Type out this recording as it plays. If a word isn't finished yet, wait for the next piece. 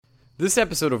This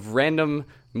episode of Random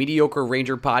Mediocre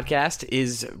Ranger Podcast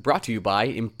is brought to you by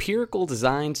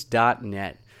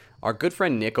EmpiricalDesigns.net. Our good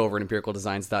friend Nick over at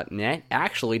EmpiricalDesigns.net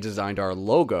actually designed our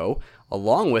logo,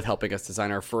 along with helping us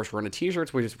design our first run of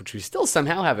t-shirts, which we still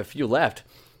somehow have a few left.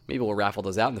 Maybe we'll raffle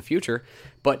those out in the future.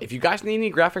 But if you guys need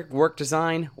any graphic work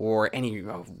design or any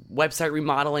website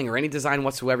remodeling or any design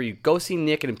whatsoever, you go see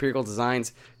Nick at Empirical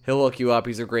Designs. He'll hook you up.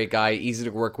 He's a great guy, easy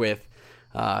to work with.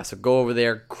 So go over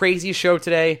there. Crazy show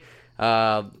today.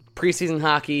 Preseason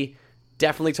hockey.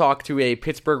 Definitely talk to a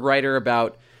Pittsburgh writer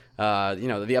about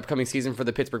the upcoming season for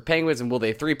the Pittsburgh Penguins, and will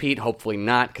they three-peat? Hopefully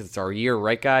not, because it's our year,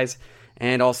 right, guys?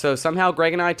 And also, somehow,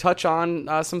 Greg and I touch on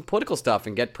some political stuff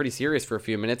and get pretty serious for a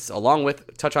few minutes, along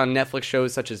with touch on Netflix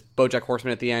shows such as BoJack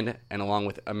Horseman at the end, and along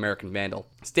with American Vandal.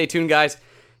 Stay tuned, guys.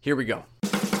 Here we go.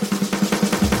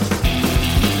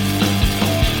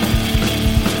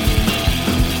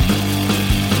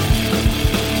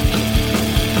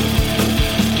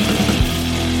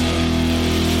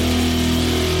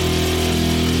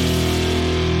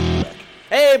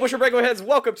 Hey, Blueshirts Breakaway heads,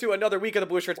 welcome to another week of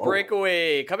the Blueshirts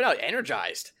Breakaway. Coming out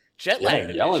energized, jet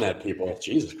lagged. Yelling at people.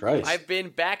 Jesus Christ. I've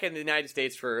been back in the United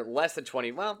States for a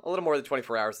little more than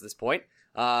 24 hours at this point.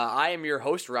 I am your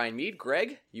host, Ryan Mead.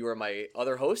 Greg, you are my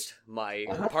other host, my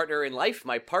partner in life,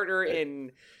 my partner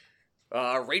in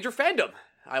Ranger fandom,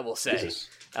 I will say. Jesus.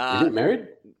 Are you married?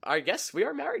 I guess we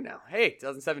are married now. Hey,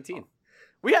 2017.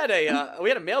 We had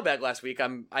a mailbag last week.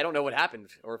 I don't know what happened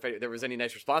or if there was any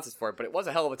nice responses for it, but it was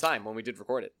a hell of a time when we did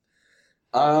record it.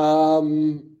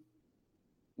 Well,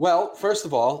 first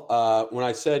of all, when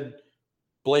I said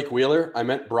Blake Wheeler, I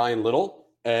meant Brian Little,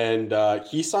 and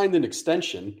he signed an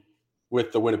extension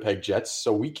with the Winnipeg Jets,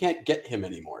 so we can't get him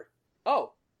anymore.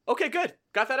 Oh, okay, good.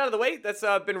 Got that out of the way. That's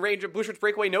been Ranger Blueshirts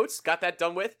Breakaway notes. Got that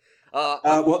done with. No.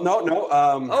 We're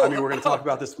going to talk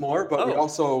about this more, but we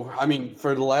also,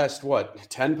 for the last,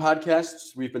 10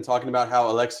 podcasts, we've been talking about how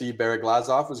Alexei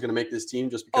Bereglazov was going to make this team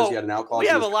just because he had an out clause. We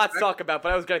have a lot to talk about,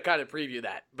 but I was going to kind of preview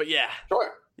that. But yeah.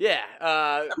 Sure. Yeah.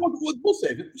 We'll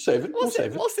save it. We'll save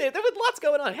it. There was lots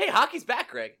going on. Hey, hockey's back,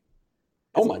 Greg.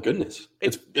 Oh my goodness.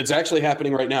 It's actually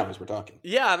happening right now as we're talking.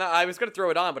 Yeah, I was going to throw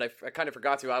it on, but I kind of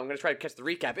forgot to. I'm going to try to catch the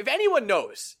recap. If anyone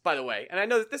knows, by the way, and I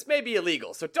know that this may be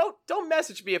illegal, so don't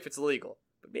message me if it's illegal,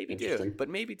 but maybe do.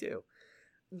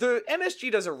 The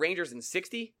MSG does a Rangers in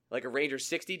 60, like a Rangers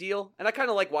 60 deal, and I kind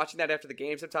of like watching that after the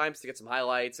game sometimes to get some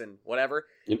highlights and whatever.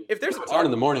 If there's a on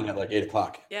in the morning at like 8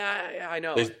 o'clock. Yeah, I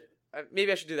know.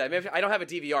 Maybe I should do that. Maybe I don't have a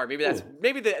DVR.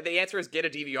 Maybe the answer is get a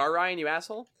DVR, Ryan, you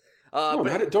asshole.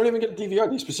 Don't even get a DVR.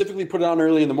 They specifically put it on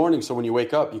early in the morning, so when you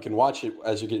wake up, you can watch it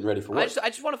as you're getting ready for work. I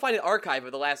just want to find an archive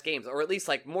of the last games, or at least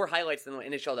like more highlights than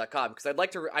NHL.com, because I'd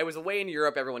like to. I was away in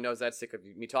Europe. Everyone knows that. Sick of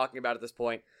me talking about it at this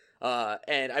point.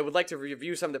 And I would like to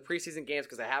review some of the preseason games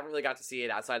because I haven't really got to see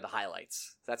it outside of the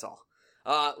highlights. That's all.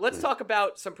 Let's talk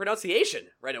about some pronunciation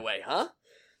right away, huh?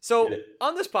 So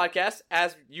on this podcast,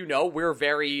 as you know, we're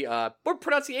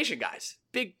pronunciation guys,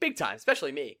 big time,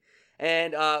 especially me.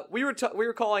 And we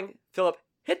were calling Philip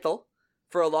Hittel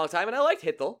for a long time, and I liked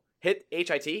Hittel,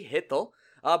 H-I-T, Hittel.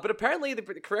 But apparently the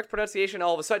correct pronunciation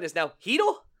all of a sudden is now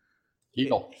Heedle?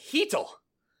 Heedle.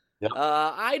 Yep.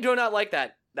 I do not like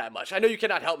that much. I know you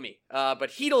cannot help me, but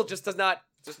Heedle just does not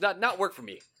work for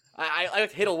me. I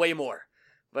like Hittel way more.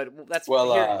 But that's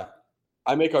I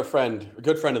make a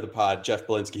good friend of the pod, Jeff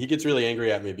Belinsky. He gets really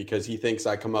angry at me because he thinks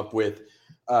I come up with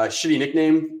shitty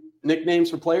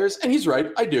nicknames for players, and he's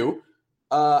right. I do.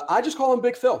 I just call him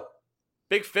Big Phil.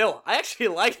 Big Phil. I actually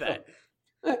like that.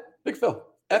 Big Phil.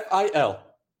 F-I-L.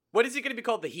 What is he going to be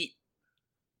called? The Heat?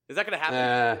 Is that going to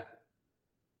happen?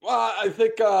 Well, I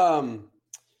think. I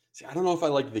don't know if I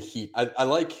like the Heat. I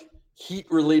like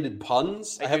Heat-related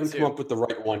puns. I haven't come up with the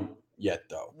right one yet,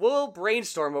 though. We'll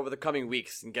brainstorm over the coming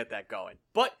weeks and get that going.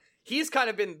 But he's kind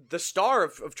of been the star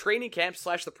of training camp /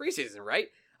 the preseason, right?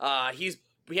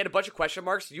 We had a bunch of question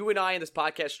marks. You and I in this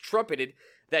podcast trumpeted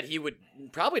that he would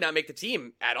probably not make the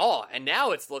team at all. And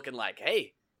now it's looking like,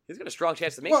 hey, he's got a strong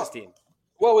chance to make this team.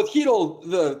 Well, with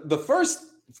Heedle, the first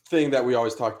thing that we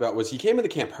always talked about was he came into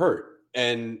camp hurt,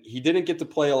 and he didn't get to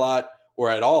play a lot or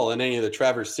at all in any of the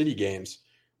Traverse City games,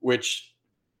 which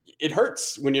it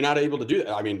hurts when you're not able to do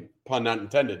that. I mean, pun not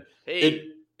intended. Hey.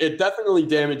 It definitely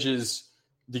damages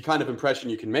the kind of impression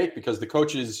you can make because the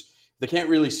coaches – they can't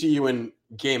really see you in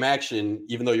game action,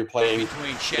 even though you're playing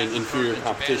in inferior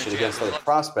competition against other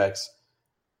prospects.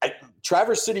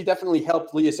 Traverse City definitely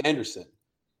helped Lias Andersson.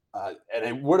 And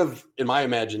it would have, in my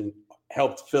imagine,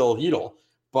 helped Phil Heedle.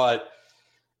 But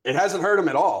it hasn't hurt him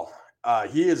at all.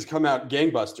 He has come out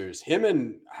gangbusters. Him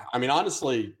and,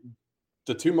 honestly,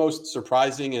 the two most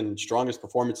surprising and strongest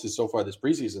performances so far this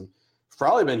preseason,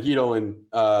 probably been Hedo and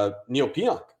Neil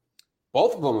Pionk.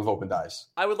 Both of them have opened eyes.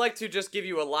 I would like to just give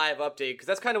you a live update, because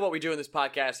that's kind of what we do in this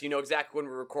podcast. You know exactly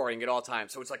when we're recording at all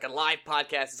times. So it's like a live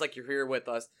podcast. It's like you're here with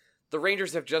us. The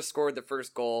Rangers have just scored the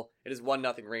first goal. It is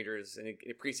 1-0 Rangers in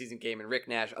a preseason game, and Rick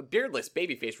Nash, a beardless,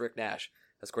 babyface Rick Nash,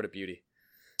 has scored a beauty.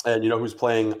 And you know who's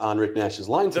playing on Rick Nash's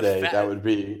line today? That would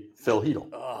be Phil Hedl.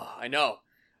 Oh, I know.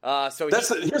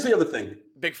 Here's the other thing.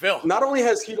 Big Phil. Not only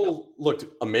has Hedl looked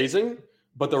amazing,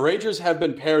 but the Rangers have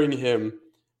been pairing him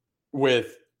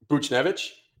with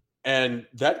Buchnevich, and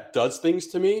that does things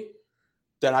to me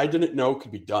that I didn't know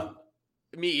could be done.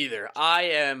 Me either.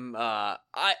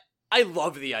 I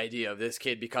love the idea of this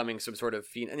kid becoming some sort of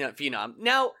phenom.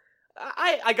 Now,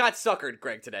 I got suckered,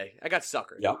 Greg, today. I got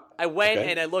suckered. Yeah. I went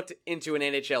and I looked into an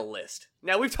NHL list.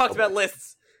 Now, we've talked about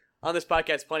lists on this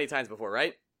podcast plenty of times before,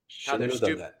 right? How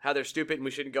they're stupid and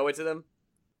we shouldn't go into them.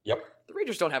 Yep. The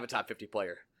Rangers don't have a top 50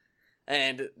 player.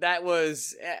 And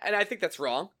I think that's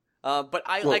wrong. But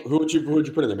who would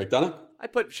you put in there? McDonough? I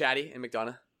put Shaddy and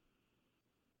McDonough.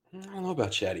 I don't know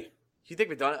about Shaddy. You think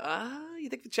McDonough? You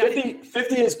think the Shaddy?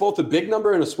 50 is both a big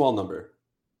number and a small number.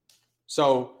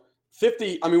 So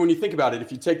 50, I mean, when you think about it,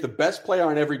 if you take the best player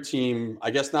on every team,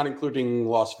 I guess not including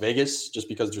Las Vegas, just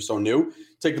because they're so new,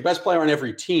 take the best player on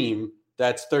every team,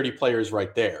 that's 30 players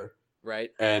right there.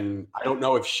 Right. And I don't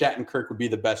know if Shattenkirk would be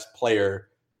the best player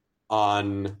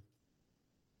on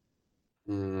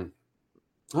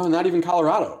not even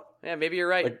Colorado. Yeah, maybe you're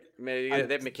right. Maybe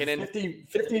they have McKinnon.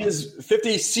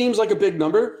 50 seems like a big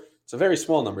number. It's a very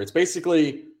small number. It's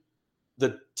basically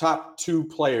the top 2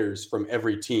 players from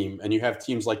every team. And you have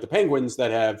teams like the Penguins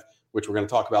that have, which we're going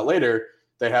to talk about later,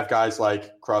 they have guys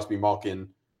like Crosby, Malkin,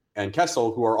 and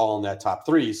Kessel who are all in that top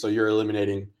 3. So you're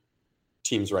eliminating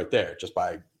teams right there just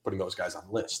by putting those guys on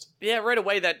the list. Yeah, right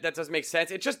away that does make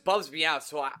sense. It just bums me out.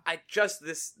 So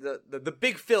the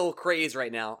Big Phil craze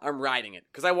right now, I'm riding it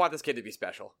because I want this kid to be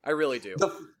special. I really do.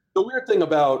 The weird thing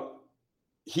about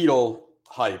Hedl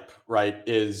hype, right,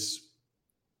 is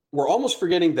we're almost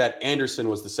forgetting that Anderson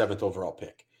was the 7th overall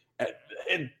pick.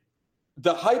 And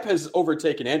the hype has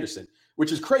overtaken Anderson,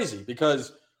 which is crazy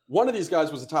because one of these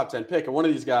guys was a top 10 pick and one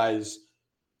of these guys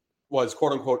was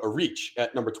quote unquote a reach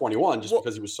at number 21 just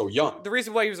because he was so young. The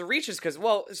reason why he was a reach is because,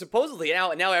 well, supposedly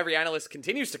now every analyst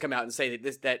continues to come out and say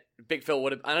that Big Phil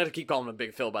would have. I'm going to keep calling him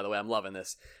Big Phil, by the way. I'm loving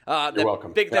this. You're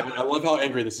welcome. I love how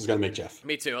angry this is going to make Jeff.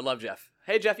 Me too. I love Jeff.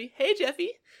 Hey, Jeffy.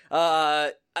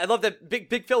 I love that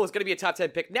Big Phil was going to be a top 10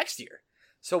 pick next year.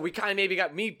 So we kind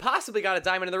of possibly got a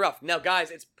diamond in the rough. Now,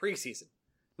 guys, it's preseason.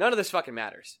 None of this fucking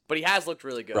matters. But he has looked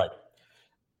really good. Right.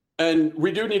 And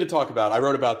we do need to talk about, I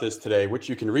wrote about this today, which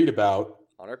you can read about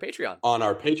on our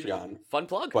Patreon. Fun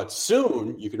plug. But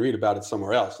soon you can read about it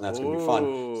somewhere else, and that's going to be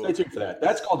fun. Stay tuned for that.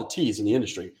 That's called a tease in the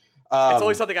industry. It's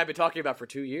always something I've been talking about for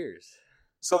 2 years.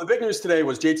 So the big news today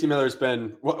was JT Miller's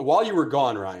been, while you were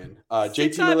gone, Ryan,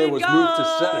 JT Miller was moved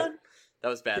to center. That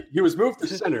was bad. He was moved to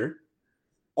center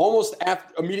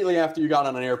immediately after you got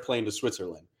on an airplane to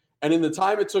Switzerland. And in the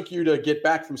time it took you to get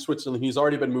back from Switzerland, he's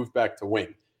already been moved back to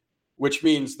wing, which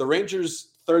means the Rangers'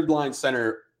 third-line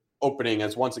center opening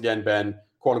has once again been,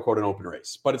 quote-unquote, an open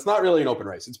race. But it's not really an open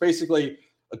race. It's basically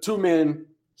a 2-man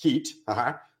heat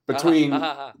between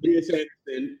Elias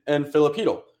Anderson and Philip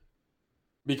Hedl.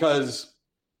 Because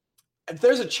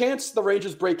there's a chance the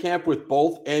Rangers break camp with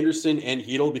both Anderson and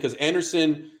Hedl because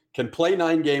Anderson can play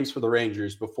 9 games for the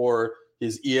Rangers before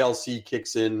his ELC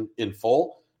kicks in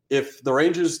full. If the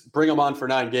Rangers bring him on for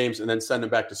 9 games and then send him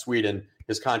back to Sweden,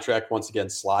 his contract once again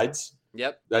slides.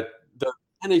 Yep. The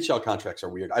NHL contracts are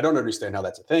weird. I don't understand how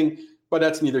that's a thing, but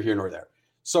that's neither here nor there.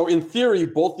 So in theory,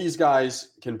 both these guys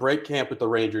can break camp with the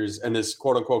Rangers and this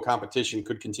quote-unquote competition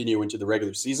could continue into the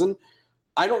regular season.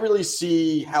 I don't really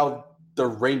see how the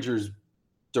Rangers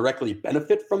directly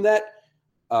benefit from that.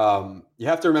 You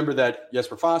have to remember that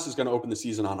Jesper Fast is going to open the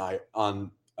season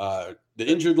on the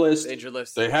injured list.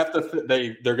 They have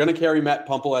to. They're going to carry Matt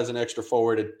Pumple as an extra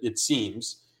forward. It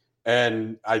seems,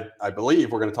 and I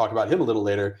believe we're going to talk about him a little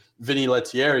later. Vinny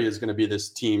Lettieri is going to be this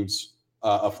team's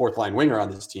a 4th-line winger on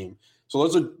this team. So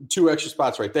those are 2 extra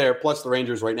spots right there. Plus the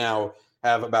Rangers right now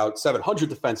have about 700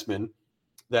 defensemen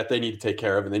that they need to take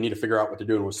care of, and they need to figure out what they're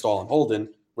doing with Stahl and Holden,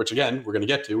 which again we're going to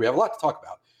get to. We have a lot to talk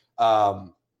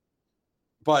about,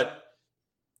 but.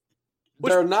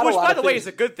 Which, by the way, is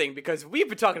a good thing because we've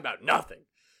been talking about nothing.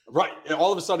 Right.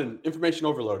 All of a sudden, information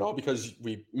overload, all because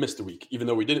we missed a week, even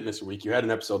though we didn't miss a week. You had an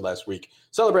episode last week.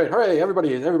 Celebrate. Hooray.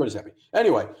 Everybody's happy.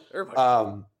 Anyway,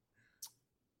 the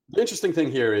interesting thing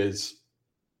here is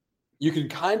you can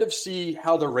kind of see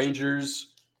how the Rangers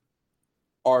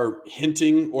are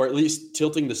hinting or at least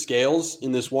tilting the scales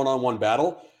in this one-on-one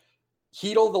battle.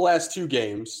 Heedle the last 2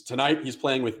 games. Tonight he's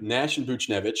playing with Nash and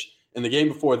Buchnevich. And the game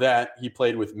before that, he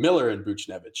played with Miller and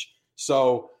Buchnevich.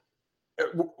 So,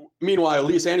 meanwhile,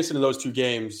 Elias Anderson in those 2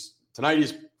 games, tonight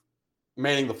he's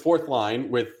manning the 4th line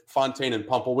with Fontaine and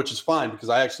Pumple, which is fine because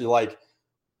I actually like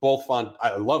both.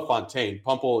 I love Fontaine.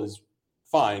 Pumple is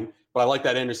fine, but I like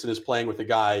that Anderson is playing with a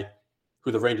guy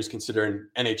who the Rangers consider an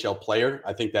NHL player.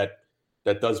 I think that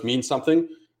does mean something.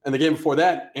 And the game before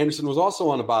that, Anderson was also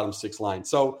on the bottom 6 line.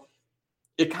 So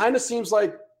it kind of seems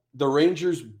like the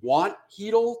Rangers want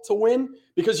Heedle to win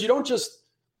because you don't just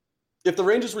 – if the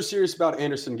Rangers were serious about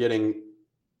Anderson getting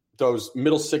those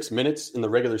middle 6 minutes in the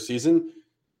regular season,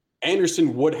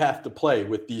 Anderson would have to play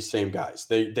with these same guys.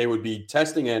 They would be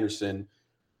testing Anderson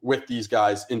with these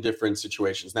guys in different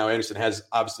situations. Now, Anderson has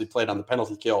obviously played on the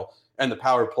penalty kill and the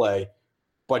power play,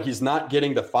 but he's not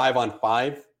getting the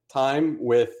 5-on-5 time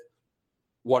with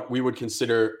what we would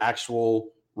consider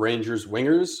actual Rangers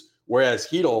wingers, whereas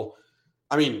Heedle –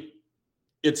 I mean,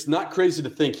 it's not crazy to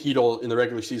think Heedle in the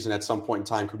regular season at some point in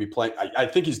time could be playing. I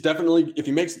think he's definitely, if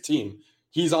he makes the team,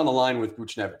 he's on the line with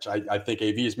Buchnevich. I think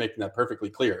AV is making that perfectly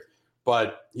clear.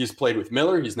 But he's played with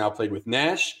Miller. He's now played with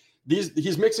Nash.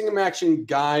 He's mixing and matching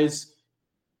guys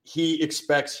he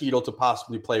expects Heedle to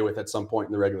possibly play with at some point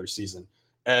in the regular season.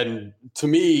 And to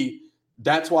me,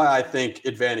 that's why I think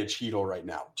advantage Heedle right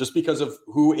now, just because of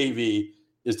who AV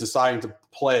is deciding to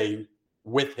play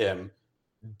with him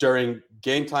during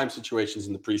game time situations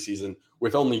in the preseason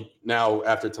with only now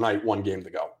after tonight 1 game to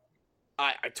go.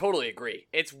 I totally agree.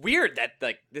 It's weird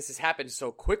that this has happened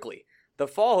so quickly. The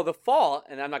fall,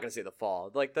 and I'm not going to say the fall,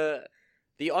 the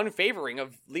unfavoring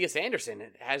of Elias Anderson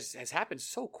has happened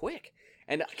so quick.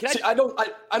 And I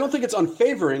don't think it's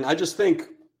unfavoring. I just think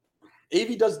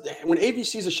AV does, when AV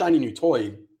sees a shiny new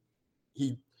toy,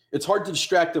 it's hard to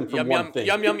distract him from one thing.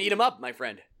 Yum, eat him up, my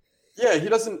friend. Yeah, he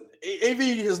doesn't. AV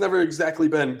has never exactly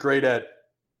been great at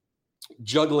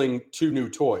juggling 2 new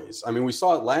toys. I mean, we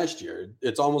saw it last year.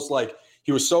 It's almost like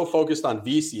he was so focused on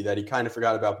VC that he kind of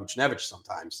forgot about Buchnevich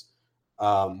sometimes.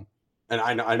 And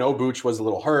I know Buch was a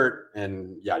little hurt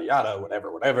and yada yada,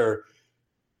 whatever.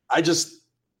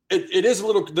 It is a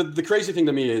little. The crazy thing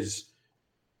to me is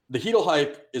the Heedle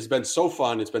hype has been so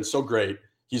fun. It's been so great.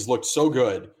 He's looked so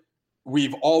good.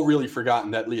 We've all really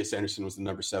forgotten that Elias Anderson was the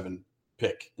number 7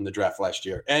 pick in the draft last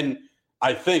year. And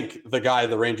I think the guy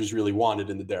the Rangers really wanted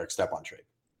in the Derek Stepan trade.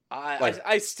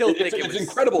 I still think it's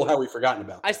incredible how we've forgotten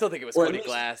about that. I still think it was Cody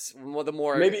Glass. The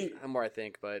more I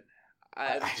think, but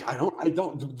I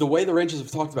don't. The way the Rangers have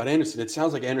talked about Anderson, it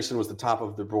sounds like Anderson was the top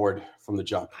of the board from the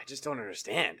jump. I just don't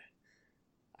understand.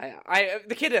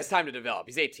 The kid has time to develop.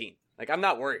 He's 18. I'm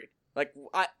not worried.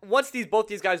 Once both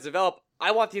these guys develop,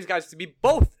 I want these guys to be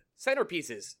both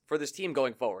centerpieces for this team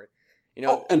going forward.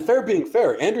 And fair being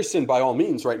fair, Anderson by all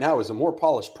means right now is a more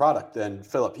polished product than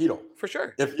Philip Heedle. For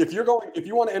sure. If you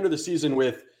want to enter the season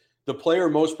with the player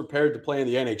most prepared to play in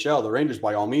the NHL, the Rangers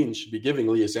by all means should be giving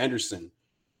Elias Anderson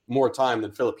more time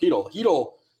than Philip Heedle.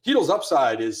 Heedle's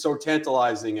upside is so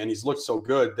tantalizing and he's looked so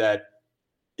good that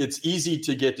it's easy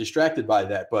to get distracted by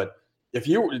that. But if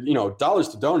dollars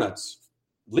to donuts,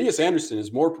 Elias Anderson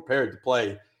is more prepared to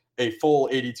play a full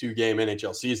 82 game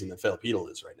NHL season than Philip Heedle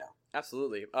is right now.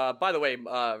 Absolutely. By the way,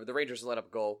 the Rangers let up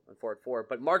a goal on 4-4,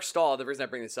 but Mark Stahl, the reason I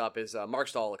bring this up is Mark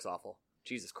Stahl looks awful.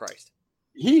 Jesus Christ.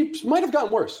 He might have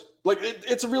gotten worse.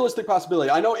 It's a realistic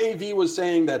possibility. I know AV was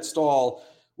saying that Stahl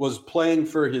was playing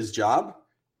for his job.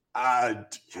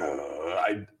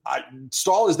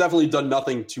 Stahl has definitely done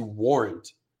nothing to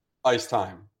warrant ice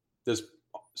time this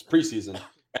preseason,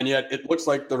 and yet it looks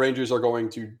like the Rangers are going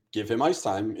to give him ice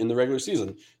time in the regular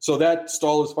season. So that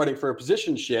Stahl is fighting for a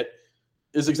position shit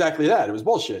is exactly that. It was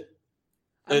bullshit.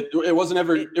 It wasn't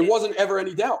ever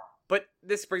any doubt. But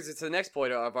this brings us to the next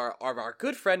point of our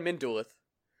good friend Minduluth,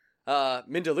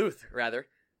 rather.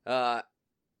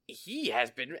 He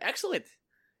has been excellent.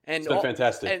 And it's been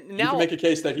fantastic. And now, you can make a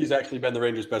case that he's actually been the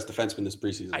Rangers' best defenseman this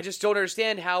preseason. I just don't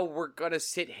understand how we're going to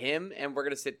sit him and we're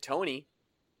going to sit Tony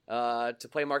to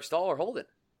play Mark Stahl or Holden.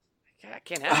 I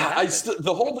can't have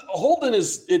that. Holden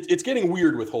is it's getting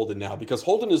weird with Holden now because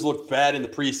Holden has looked bad in the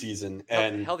preseason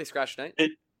and healthy scratch tonight.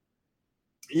 It's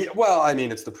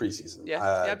the preseason.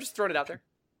 Yeah, I'm just throwing it out there.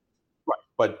 Right,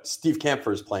 but Steve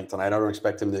Kampfer is playing tonight. I don't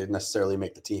expect him to necessarily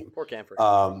make the team. Poor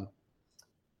Kampfer.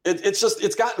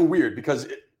 It's gotten weird because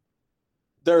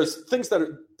there's things that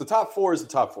are the top 4 is the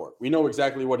top 4. We know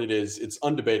exactly what it is. It's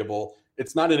undebatable.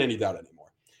 It's not in any doubt anymore.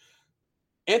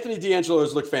 Anthony DeAngelo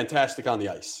has looked fantastic on the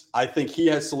ice. I think he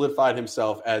has solidified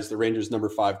himself as the Rangers' number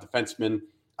 5 defenseman.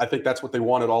 I think that's what they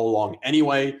wanted all along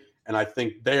anyway, and I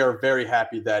think they are very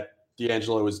happy that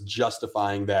DeAngelo is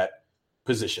justifying that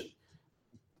position.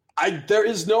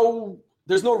 There's no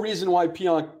reason why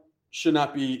Pionk should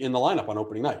not be in the lineup on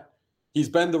opening night. He's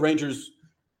been the Rangers'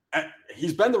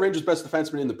 best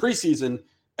defenseman in the preseason,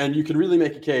 and you can really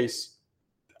make a case.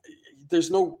 There is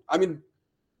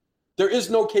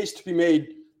no case to be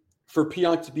made for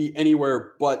Pionk to be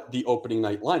anywhere but the opening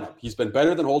night lineup. He's been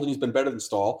better than Holden. He's been better than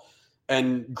Stahl.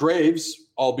 And Graves,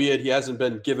 albeit he hasn't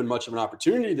been given much of an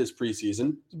opportunity this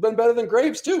preseason, has been better than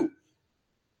Graves too.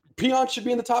 Pionk should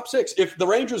be in the top 6. If the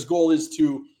Rangers' goal is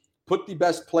to put the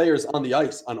best players on the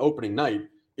ice on opening night,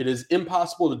 it is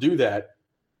impossible to do that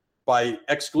by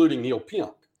excluding Neil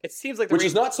Pionk. It seems like which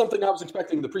is not something I was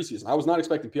expecting in the preseason. I was not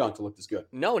expecting Pionk to look this good.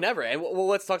 No, never. And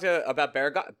let's talk about Bear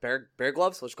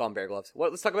Gloves. Let's call him Bear Gloves.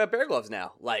 Let's talk about Bear Gloves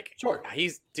now. Sure.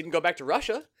 He didn't go back to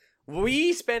Russia.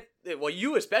 We spent,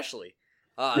 you especially,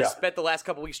 spent the last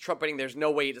couple weeks trumpeting there's no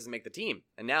way he doesn't make the team.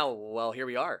 And now, here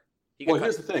we are.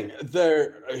 Here's the thing.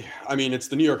 It's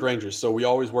the New York Rangers, so we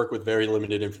always work with very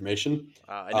limited information.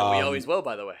 I know we always will,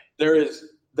 by the way.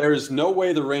 There is no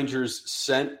way the Rangers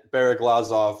sent Barry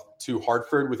Glazov to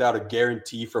Hartford without a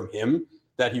guarantee from him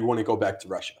that he wouldn't go back to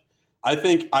Russia.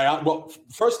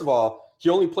 First of all, he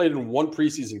only played in one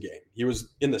preseason game. He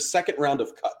was in the second round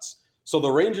of cuts. So the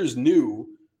Rangers knew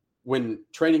when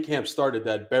training camp started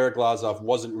that Barry Glazov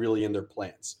wasn't really in their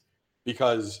plans.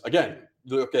 Because, again,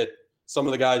 look at some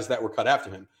of the guys that were cut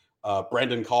after him.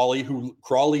 Brandon Crawley, who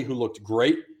looked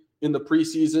great in the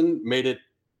preseason, made it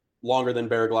longer than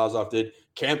Barry Glazov did.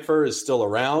 Kampfer is still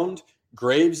around.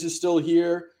 Graves is still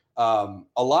here. A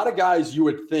lot of guys you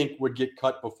would think would get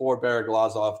cut before Barry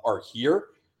Glazov are here,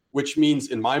 which means,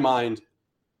 in my mind,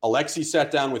 Alexei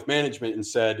sat down with management and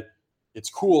said, it's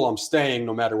cool, I'm staying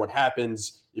no matter what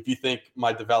happens. If you think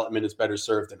my development is better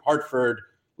served in Hartford,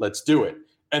 let's do it.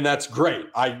 And that's great.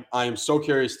 I am so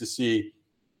curious to see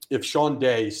if Sean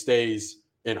Day stays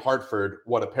in Hartford,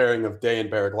 what a pairing of Day and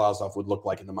Barry Glazov would look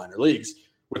like in the minor leagues.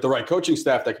 With the right coaching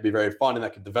staff, that could be very fun and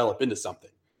that could develop into something.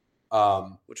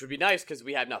 Which would be nice because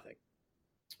we have nothing.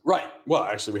 Right. Well,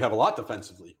 actually, we have a lot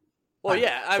defensively. Well,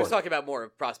 yeah, I was talking about more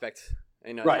of prospect,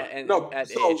 right.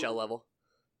 At AHL level.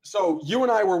 So you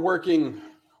and I were working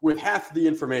with half the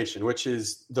information, which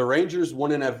is the Rangers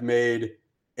wouldn't have made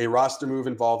a roster move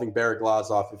involving Barry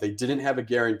Glazov if they didn't have a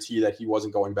guarantee that he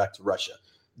wasn't going back to Russia.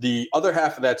 The other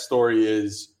half of that story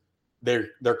is they're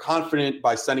confident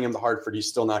by sending him to Hartford, he's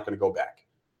still not going to go back.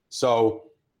 So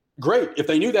great. If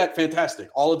they knew that, fantastic.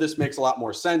 All of this makes a lot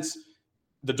more sense.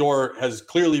 The door has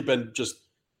clearly been just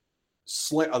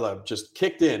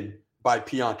kicked in by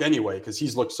Pionk anyway, because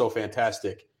he's looked so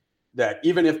fantastic that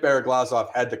even if Barry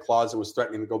Glazov had the clause that was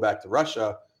threatening to go back to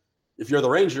Russia, if you're the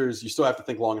Rangers, you still have to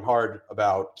think long and hard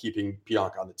about keeping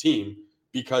Pionk on the team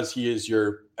because he is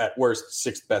your, at worst,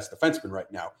 6th best defenseman right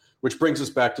now, which brings us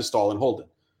back to Stahl and Holden.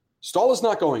 Stahl is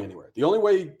not going anywhere. The only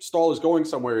way Stahl is going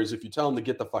somewhere is if you tell him to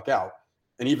get the fuck out.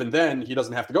 And even then, he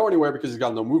doesn't have to go anywhere because he's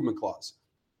got no movement clause.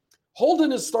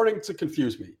 Holden is starting to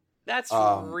confuse me. That's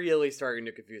really starting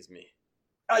to confuse me.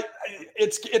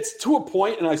 It's to a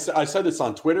point, and I said this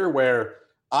on Twitter, where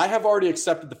I have already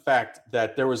accepted the fact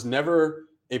that there was never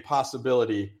a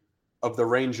possibility of the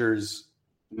Rangers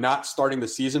not starting the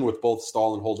season with both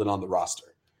Stahl and Holden on the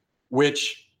roster.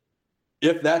 Which,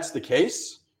 if that's the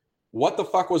case, what the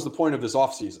fuck was the point of this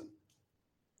offseason?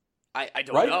 I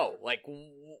don't know.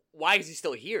 Why is he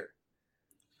still here?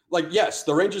 Yes,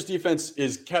 the Rangers defense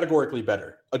is categorically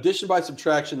better. Addition by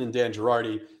subtraction in Dan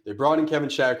Girardi. They brought in Kevin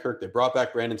Shattenkirk. They brought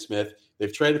back Brandon Smith.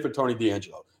 They've traded for Tony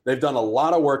DeAngelo. They've done a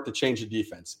lot of work to change the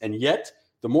defense. And yet,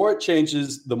 the more it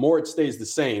changes, the more it stays the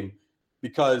same.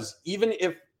 Because even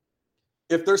if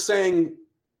they're saying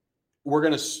we're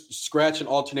going to scratch and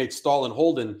alternate Stahl and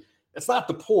Holden, it's not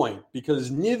the point because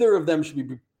neither of them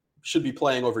should be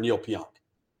playing over Neil Pionk.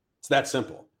 It's that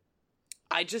simple.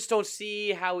 I just don't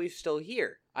see how he's still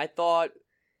here. I thought,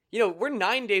 we're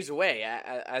 9 days away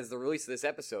as the release of this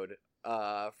episode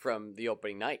from the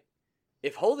opening night.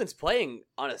 If Holden's playing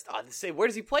where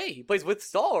does he play? He plays with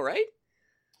Stahl, right?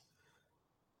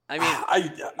 I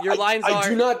mean, your lines are. I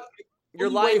do not. Your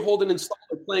way Holden and Stahl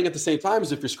are playing at the same time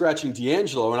as if you're scratching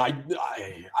DeAngelo, and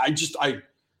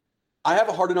I have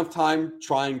a hard enough time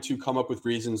trying to come up with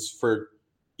reasons for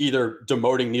either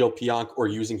demoting Neil Pionk or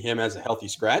using him as a healthy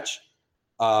scratch.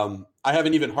 I have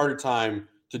an even harder time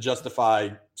to justify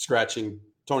scratching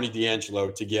Tony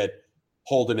DeAngelo to get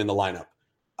Holden in the lineup.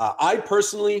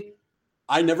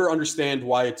 I never understand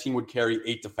why a team would carry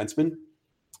 8 defensemen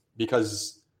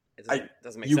because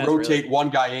doesn't make you sense, rotate really. one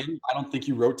guy in. I don't think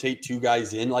you rotate 2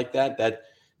 guys in like that.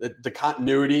 The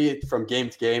continuity from game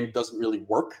to game doesn't really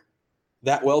work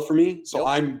that well for me. So Nope.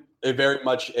 I'm very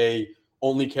much a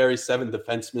only carry 7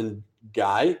 defenseman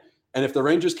guy. And if the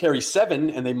Rangers carry 7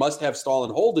 and they must have Stahl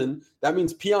and Holden, that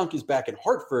means Pionk is back in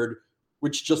Hartford,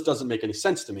 which just doesn't make any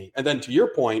sense to me. And then to your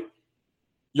point,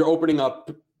 you're opening up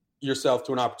yourself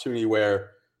to an opportunity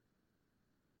where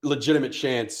legitimate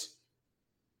chance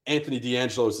Anthony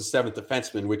DeAngelo is the 7th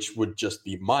defenseman, which would just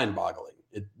be mind-boggling.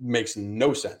 It makes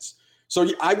no sense. So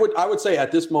I would say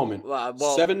at this moment,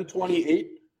 7:28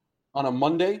 on a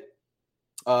Monday,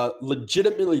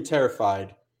 legitimately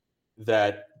terrified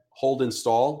that Holden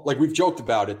Stahl, like we've joked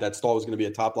about it, that Stahl was going to be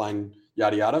a top line,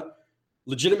 yada, yada.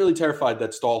 Legitimately terrified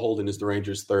that Stahl Holden is the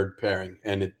Rangers' third pairing,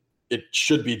 and it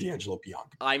should be DeAngelo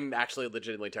Pionk. I'm actually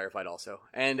legitimately terrified also.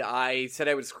 And I said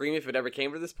I would scream if it ever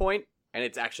came to this point, and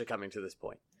it's actually coming to this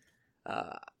point.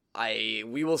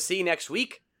 We will see next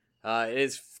week. It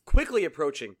is quickly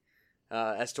approaching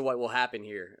as to what will happen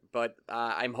here. But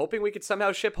I'm hoping we could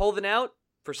somehow ship Holden out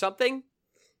for something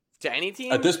to any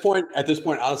team. At this point,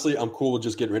 honestly, I'm cool with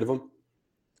just getting rid of him.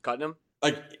 Cutting him?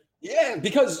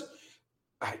 Because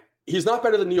he's not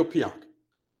better than Neil Pionk.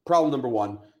 Problem number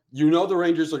one. You know the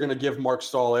Rangers are going to give Mark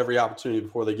Stahl every opportunity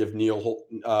before they give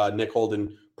Nick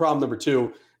Holden. Problem number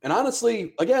two. And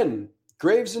honestly, again,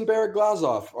 Graves and Barrett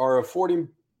Glazov are a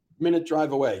 40-minute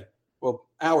drive away. Well,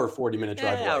 hour 40-minute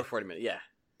drive away. Hour 40 minutes, yeah.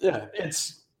 Yeah,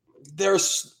 there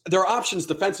are options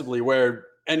defensively where,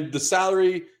 and the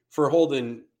salary for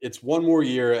Holden, it's one more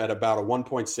year at about a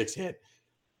 1.6 hit.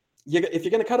 If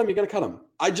you're going to cut him, you're going to cut him.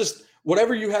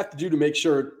 Whatever you have to do to make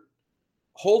sure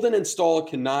Holden and Stahl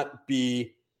cannot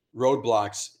be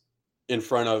roadblocks in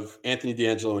front of Anthony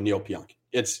DeAngelo and Neil Pionk.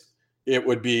 It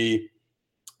would be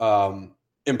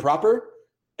improper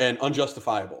and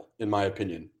unjustifiable, in my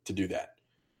opinion, to do that.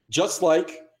 Just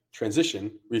like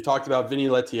transition, we've talked about Vinny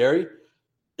Lettieri.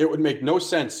 It would make no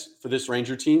sense for this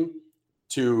Ranger team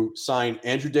to sign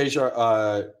Andrew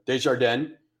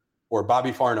Desjardins or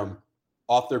Bobby Farnham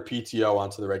off their PTO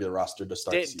onto the regular roster to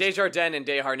start the season. Desjardins and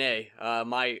Desharnais,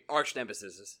 my arch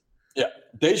nemesis. Yeah,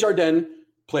 Desjardins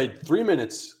played 3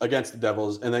 minutes against the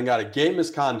Devils and then got a game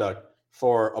misconduct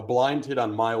for a blind hit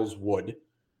on Miles Wood,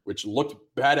 which looked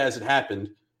bad as it happened.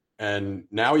 And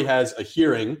now he has a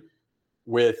hearing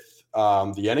with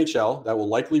the NHL that will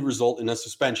likely result in a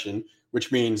suspension,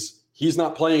 which means he's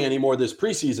not playing anymore this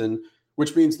preseason,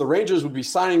 which means the Rangers would be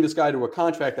signing this guy to a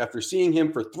contract after seeing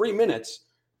him for 3 minutes,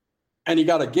 and he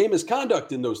got a game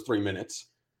misconduct in those 3 minutes.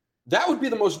 That would be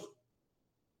the most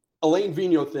Alain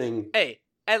Vigneault thing. Hey,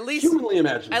 at least humanly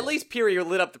imaginable. At least Pirri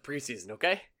lit up the preseason,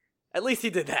 okay? At least he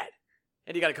did that.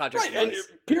 And he got a contract. Right, and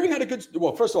Pirri had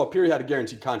first of all, Pirri had a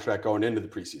guaranteed contract going into the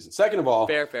preseason. Second of all,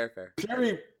 fair.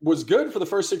 Pirri was good for the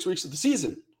first 6 weeks of the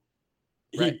season.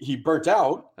 Right. He burnt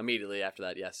out. Immediately after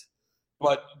that, yes.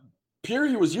 But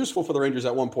Pirri was useful for the Rangers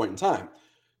at one point in time.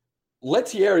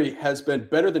 Lettieri has been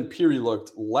better than Pirri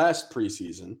looked last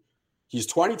preseason. He's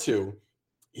 22.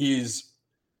 He's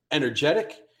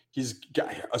energetic. He's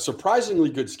got a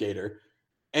surprisingly good skater.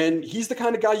 And he's the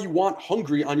kind of guy you want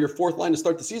hungry on your fourth line to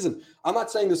start the season. I'm not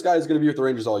saying this guy is going to be with the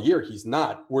Rangers all year. He's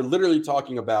not. We're literally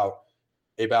talking about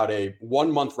a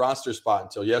 1 month roster spot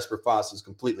until Jesper Foss is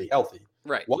completely healthy.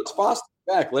 Right. Once Foss is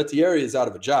back, Lettieri is out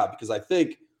of a job because I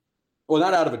think,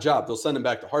 not out of a job. They'll send him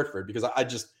back to Hartford because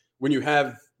when you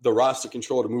have the roster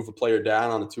control to move a player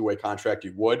down on a two-way contract,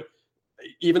 you would.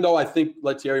 Even though I think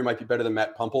Lettieri might be better than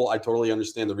Matt Pumple, I totally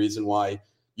understand the reason why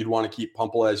you'd want to keep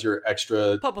Pumple as your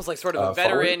extra. Pumple's like sort of a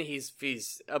veteran. Forward.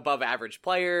 He's above average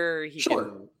player.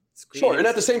 Sure. And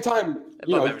at the same time,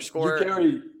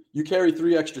 you carry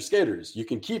 3 extra skaters. You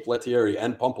can keep Lettieri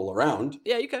and Pumple around.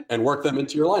 Yeah, you can. And work them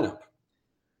into your lineup.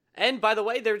 And by the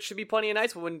way, there should be plenty of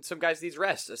nights when some guys need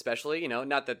rest, especially,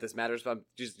 not that this matters, but I'm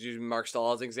just using Mark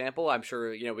Stahl as an example. I'm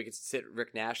sure, we could sit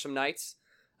Rick Nash some nights.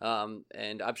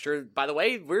 And I'm sure, by the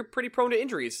way, we're pretty prone to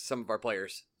injuries, some of our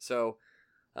players. So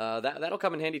that'll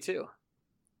come in handy too.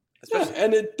 Especially- yeah,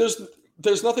 and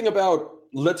there's nothing about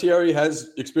Lettieri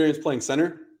has experience playing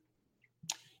center.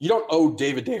 You don't owe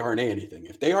David Desharnais anything.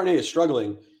 If Desharnais is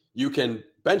struggling, you can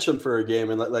bench him for a game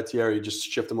and let Lettieri just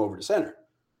shift him over to center.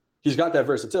 He's got that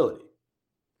versatility.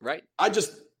 Right.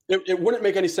 It wouldn't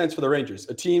make any sense for the Rangers,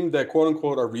 a team that, quote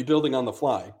unquote, are rebuilding on the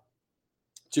fly,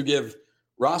 to give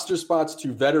roster spots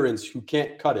to veterans who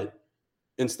can't cut it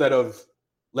instead of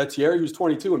Lettieri, who's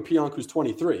 22, and Pionk, who's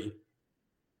 23,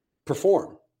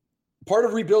 perform. Part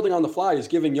of rebuilding on the fly is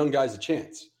giving young guys a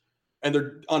chance.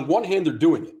 And on one hand, they're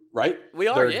doing it, right?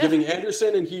 They're giving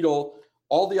Anderson and Hedel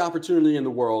all the opportunity in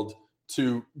the world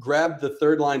to grab the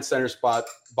third line center spot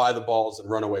by the balls and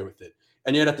run away with it.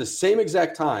 And yet at the same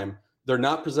exact time, they're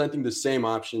not presenting the same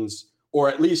options, or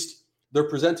at least they're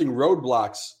presenting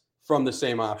roadblocks from the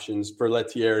same options for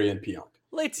Lettieri and Pionk.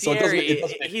 Lettieri,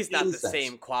 he's not the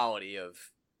same quality of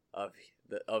of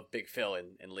Big Phil and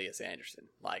Elias Anderson.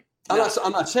 Like, I'm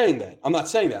not saying that.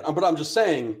 But I'm just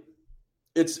saying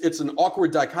it's an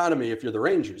awkward dichotomy if you're the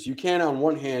Rangers. You can't on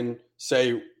one hand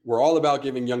say we're all about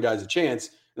giving young guys a chance,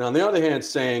 and on the other hand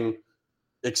saying,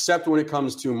 except when it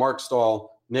comes to Mark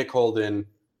Stahl, Nick Holden.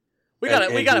 We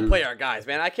gotta play our guys,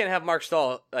 man. I can't have Mark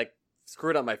Stahl like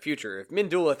screwed up my future. If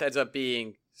Mindulith ends up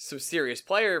being some serious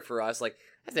player for us, like,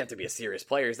 doesn't have to be a serious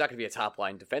player. He's not going to be a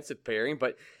top-line defensive pairing,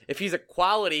 but if he's a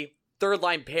quality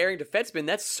third-line pairing defenseman,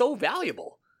 that's so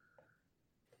valuable.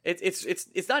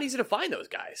 It's not easy to find those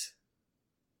guys.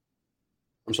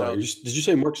 I'm sorry, did you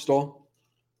say Mark Stahl?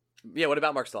 Yeah, what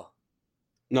about Mark Stahl?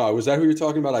 No, was that who you're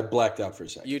talking about? I blacked out for a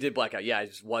second. You did black out. Yeah, I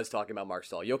just was talking about Mark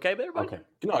Stahl. You okay there, buddy? Okay.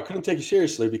 No, I couldn't take you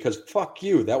seriously because fuck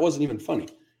you. That wasn't even funny.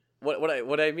 What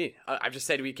do I mean? I just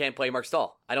said we can't play Mark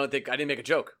Stahl. I didn't make a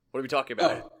joke. What are we talking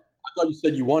about? Oh, I thought you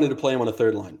said you wanted to play him on a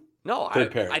third line. No,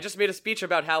 I just made a speech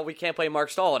about how we can't play Mark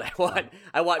Stahl, and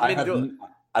I want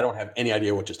I don't have any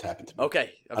idea what just happened to me.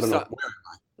 Okay, I don't know. Where am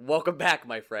I? Welcome back,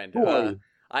 my friend.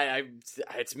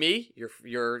 It's me,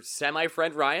 your semi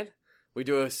friend Ryan. We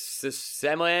do a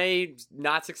semi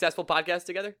not successful podcast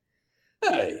together.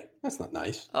 Hey, that's not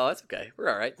nice. Oh, that's okay. We're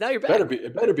all right. Now you're back.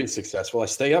 It better be successful. I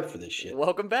stay up for this shit.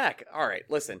 Welcome back. All right,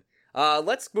 listen.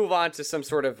 Let's move on to some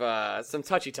sort of some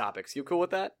touchy topics. You cool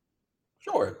with that?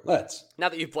 Sure, let's. Now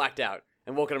that you've blacked out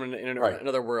and woken up in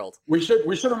another world. We should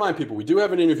remind people, we do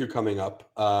have an interview coming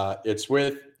up. It's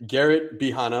with Garrett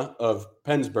Bihana of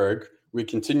Pennsburg. We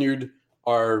continued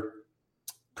our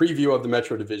preview of the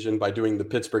Metro Division by doing the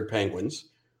Pittsburgh Penguins,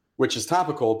 which is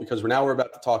topical because we're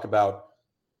about to talk about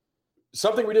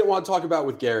something we didn't want to talk about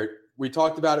with Garrett. We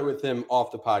talked about it with him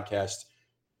off the podcast.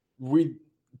 We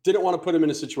didn't want to put him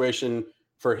in a situation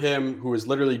for him who is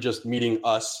literally just meeting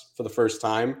us for the first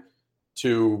time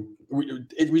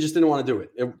we just didn't want to do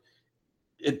it.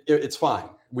 It's fine.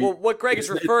 What Greg is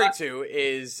referring to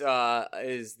is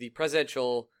the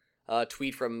presidential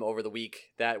tweet from over the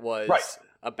week that was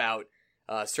about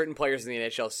certain players in the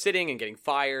NHL sitting and getting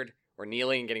fired or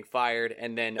kneeling and getting fired,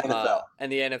 and then NFL.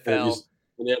 And the NFL.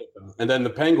 And then the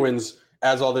Penguins,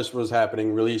 as all this was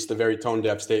happening, released a very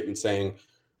tone-deaf statement saying,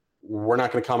 we're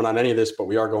not going to comment on any of this, but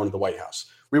we are going to the White House.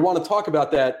 We want to talk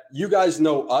about that. You guys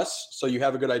know us, so you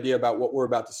have a good idea about what we're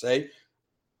about to say.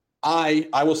 I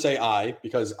will say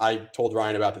because I told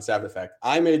Ryan about this after the fact.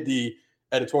 I made the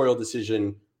editorial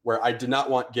decision where I did not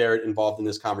want Garrett involved in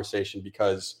this conversation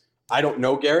because I don't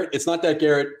know Garrett. It's not that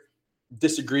Garrett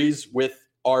disagrees with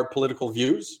our political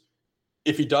views.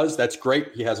 If he does, that's great.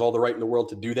 He has all the right in the world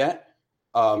to do that.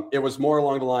 It was more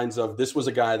along the lines of this was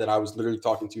a guy that I was literally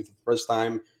talking to for the first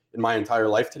time in my entire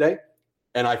life today.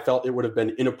 And I felt it would have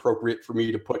been inappropriate for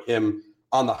me to put him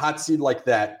on the hot seat like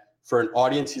that for an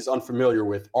audience he's unfamiliar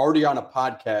with, already on a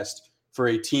podcast for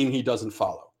a team he doesn't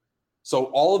follow. So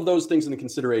all of those things into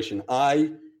consideration,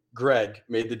 Greg,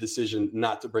 made the decision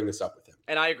not to bring this up with him.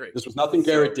 And I agree. This was nothing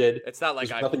Garrett did. It's not like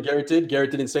nothing Garrett did.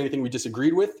 Garrett didn't say anything we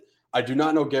disagreed with. I do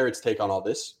not know Garrett's take on all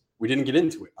this. We didn't get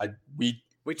into it. We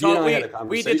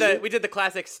did the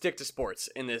classic stick to sports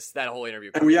in that whole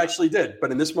interview. And we actually did.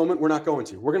 But in this moment, we're not going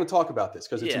to. We're going to talk about this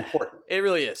because it's important. It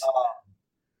really is.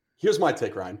 Here's my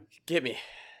take, Ryan. Give me.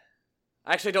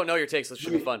 I actually don't know your takes, so it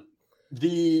should be fun.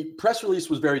 The press release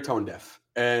was very tone deaf,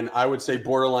 and I would say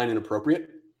borderline inappropriate.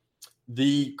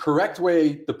 The correct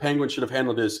way the Penguins should have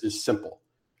handled this is simple.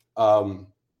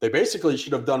 They basically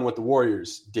should have done what the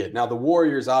Warriors did. Now, the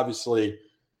Warriors, obviously,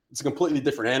 it's a completely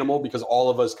different animal because all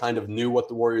of us kind of knew what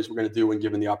the Warriors were going to do when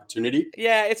given the opportunity.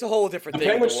 Yeah, it's a whole different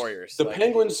thing with the Warriors. The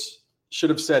Penguins should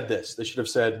have said this. They should have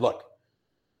said, look,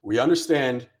 we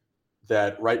understand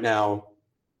that right now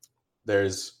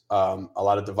there's a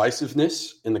lot of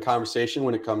divisiveness in the conversation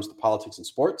when it comes to politics and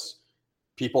sports.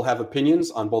 People have opinions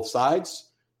on both sides.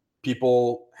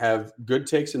 People have good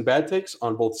takes and bad takes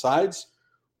on both sides.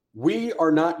 We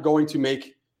are not going to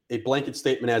make a blanket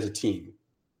statement as a team.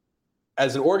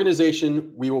 As an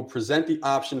organization, we will present the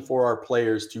option for our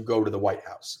players to go to the White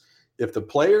House. If the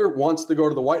player wants to go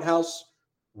to the White House,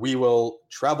 we will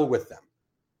travel with them.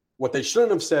 What they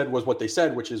shouldn't have said was what they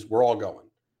said, which is we're all going.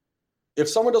 If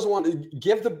someone doesn't want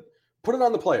to put it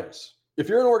on the players. If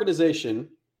you're an organization,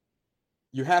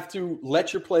 you have to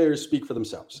let your players speak for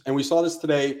themselves. And we saw this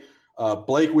today.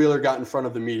 Blake Wheeler got in front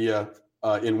of the media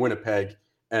in Winnipeg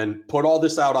and put all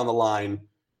this out on the line.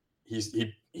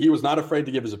 He was not afraid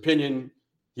to give his opinion.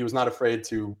 He was not afraid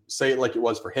to say it like it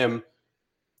was for him.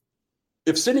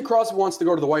 If Sidney Crosby wants to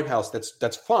go to the White House,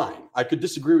 that's fine. I could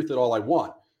disagree with it all I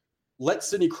want. Let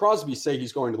Sidney Crosby say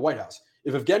he's going to the White House.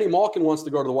 If Evgeny Malkin wants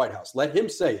to go to the White House, let him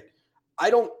say it. I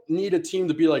don't need a team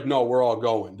to be like, no, we're all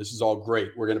going. This is all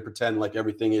great. We're going to pretend like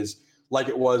everything is like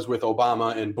it was with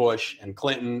Obama and Bush and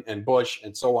Clinton and Bush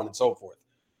and so on and so forth.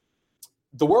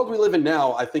 The world we live in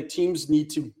now, I think teams need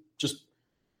to just,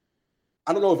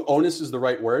 I don't know if onus is the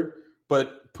right word,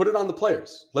 but put it on the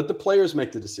players. Let the players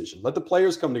make the decision. Let the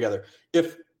players come together.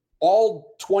 If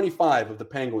all 25 of the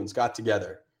Penguins got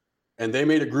together and they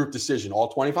made a group decision, all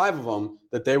 25 of them,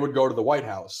 that they would go to the White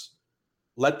House,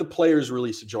 let the players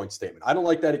release a joint statement. I don't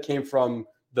like that it came from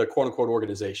the quote-unquote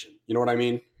organization. You know what I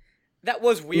mean? That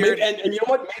was weird. And you know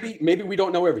what? Maybe we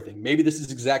don't know everything. Maybe this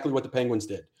is exactly what the Penguins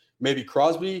did. Maybe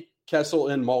Crosby, Kessel,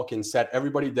 and Malkin sat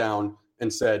everybody down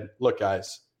and said, look,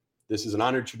 guys, this is an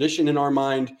honored tradition in our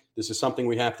mind. This is something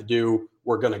we have to do.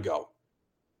 We're going to go.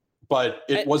 But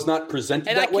it was not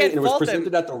presented that way, and it was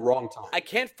presented at the wrong time. I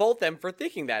can't fault them for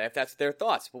thinking that if that's their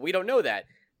thoughts, but we don't know that.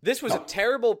 This was a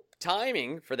terrible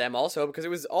timing for them also because it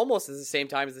was almost at the same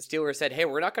time as the Steelers said, hey,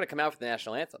 we're not going to come out for the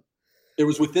national anthem. It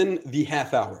was within the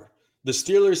half hour. The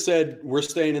Steelers said, we're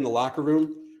staying in the locker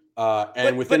room,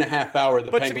 within a half hour,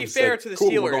 the Penguins said, to be fair to the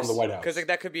Steelers, we're going to the White House. Because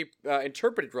that could be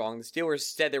interpreted wrong. The Steelers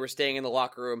said they were staying in the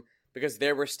locker room because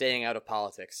they were staying out of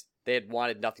politics. They had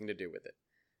wanted nothing to do with it.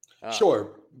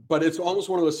 Sure, but it's almost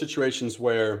one of those situations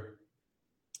where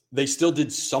they still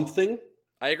did something.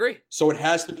 I agree. So it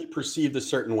has to be perceived a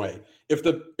certain way. If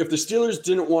the Steelers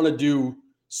didn't want to do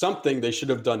something, they should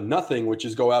have done nothing, which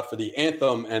is go out for the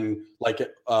anthem. And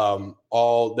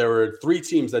there were 3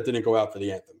 teams that didn't go out for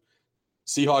the anthem: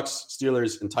 Seahawks,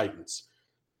 Steelers, and Titans.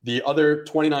 The other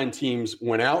 29 teams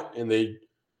went out and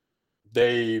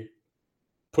they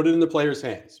put it in the players'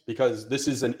 hands because this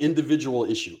is an individual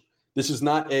issue. This is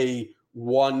not a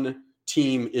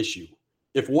one-team issue.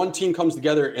 If one team comes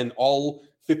together and all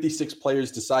 56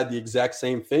 players decide the exact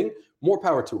same thing, more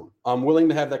power to them. I'm willing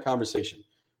to have that conversation.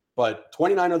 But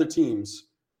 29 other teams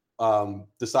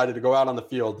decided to go out on the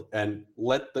field and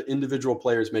let the individual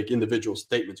players make individual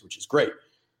statements, which is great.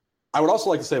 I would also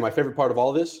like to say my favorite part of all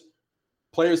of this,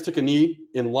 players took a knee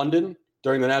in London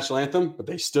during the national anthem, but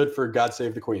they stood for God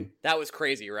Save the Queen. That was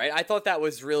crazy, right? I thought that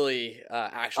was really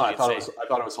actually I thought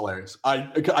it was hilarious.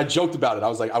 I joked about it. I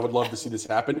was like, I would love to see this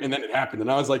happen. And then it happened.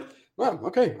 And I was like, well,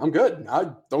 okay, I'm good. I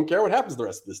don't care what happens the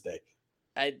rest of this day.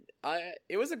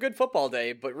 It was a good football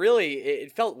day, but really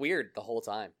it felt weird the whole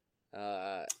time.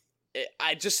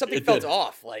 Something felt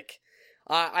off. Like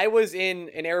I was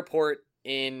in an airport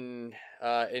in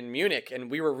Munich, and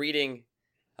we were reading.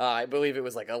 I believe it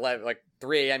was like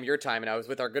 3 a.m. your time, and I was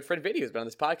with our good friend Vinny, who's been on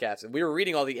this podcast, and we were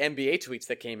reading all the NBA tweets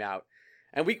that came out,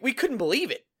 and we couldn't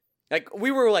believe it.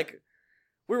 We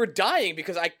were dying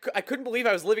because I couldn't believe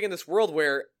I was living in this world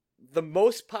where the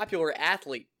most popular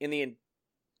athlete in the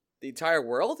entire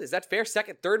world, is that fair?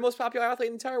 Third most popular athlete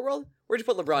in the entire world? Where'd you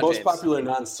put LeBron James? Most popular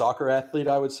non-soccer athlete,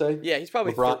 I would say. Yeah, he's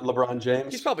probably LeBron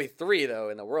James. He's probably 3 though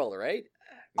in the world, right?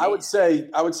 I would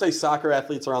say soccer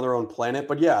athletes are on their own planet,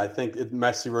 but yeah, I think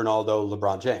Messi, Ronaldo,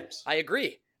 LeBron James. I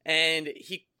agree. And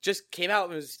he just came out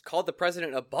and was called the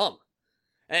president a bum.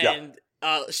 And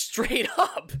straight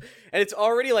up. And it's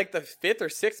already like the 5th or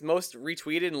 6th most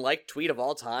retweeted and liked tweet of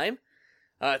all time.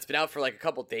 It's been out for like a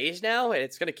couple days now, and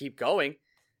it's going to keep going.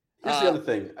 Here's the other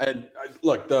thing. And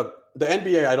look, the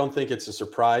NBA, I don't think it's a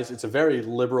surprise. It's a very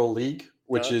liberal league.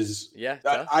 Which is,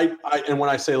 and when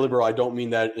I say liberal, I don't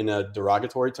mean that in a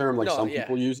derogatory term, like some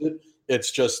people use it.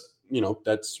 It's just,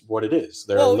 that's what it is.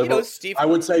 They're liberal. I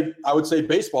would say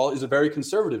baseball is a very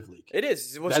conservative league. It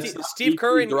is. Well, Steve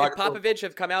Kerr and Popovich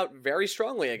have come out very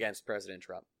strongly against President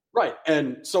Trump. Right.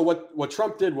 And so what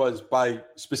Trump did was by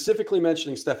specifically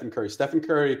mentioning Stephen Curry. Stephen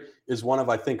Curry is one of,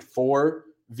 I think, 4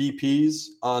 VPs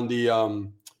on the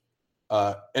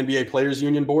NBA Players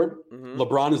Union board. Mm-hmm.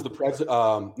 LeBron is the president.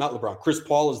 Not LeBron. Chris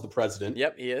Paul is the president.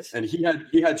 Yep, he is. And he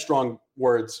had strong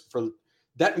words for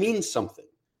that. Means something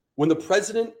when the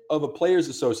president of a players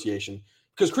association,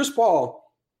 because Chris Paul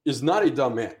is not a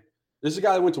dumb man. This is a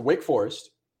guy that went to Wake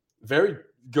Forest, very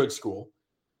good school.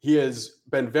 He has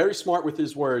been very smart with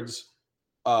his words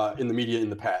in the media in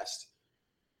the past.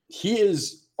 He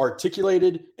is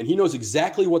articulated and he knows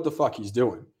exactly what the fuck he's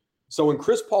doing. So when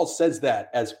Chris Paul says that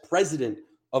as president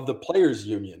of the Players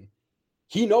Union,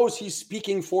 he knows he's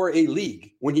speaking for a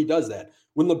league when he does that.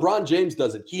 When LeBron James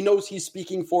does it, he knows he's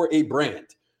speaking for a brand.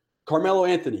 Carmelo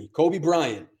Anthony, Kobe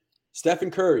Bryant,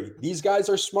 Stephen Curry, these guys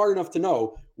are smart enough to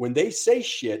know when they say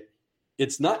shit,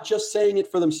 it's not just saying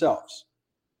it for themselves.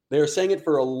 They are saying it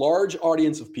for a large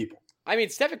audience of people. I mean,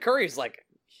 Stephen Curry is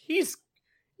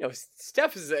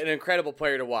Steph is an incredible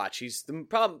player to watch. He's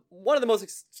one of the most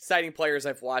exciting players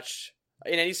I've watched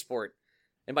in any sport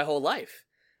in my whole life.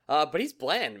 But he's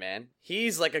bland, man.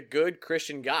 He's like a good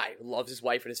Christian guy who loves his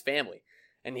wife and his family.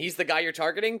 And he's the guy you're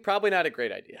targeting? Probably not a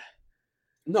great idea.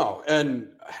 No, and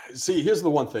see, here's the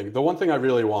one thing. The one thing I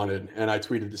really wanted, and I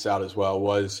tweeted this out as well,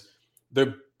 was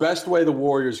the best way the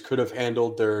Warriors could have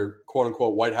handled their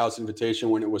quote-unquote White House invitation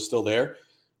when it was still there.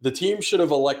 The team should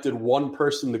have elected one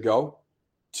person to go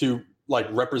to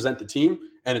represent the team,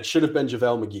 and it should have been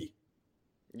JaVale McGee.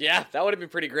 Yeah, that would have been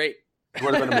pretty great. It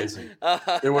would have been amazing.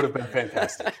 It would have been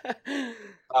fantastic.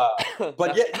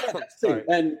 But yeah, that's the thing.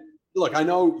 And look, I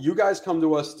know you guys come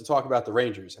to us to talk about the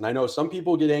Rangers, and I know some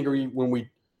people get angry when we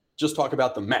just talk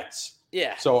about the Mets.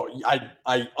 Yeah. So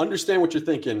I understand what you're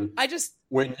thinking.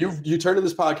 When you turn to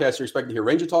this podcast, you're expecting to hear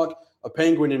Ranger talk, a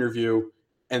Penguin interview,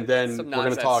 and then we're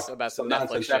going to talk about some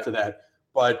nonsense Netflix after that.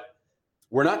 But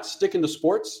we're not sticking to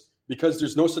sports because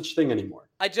there's no such thing anymore.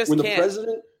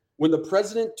 When the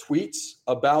president tweets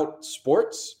about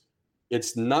sports,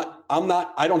 no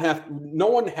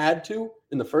one had to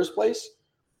in the first place,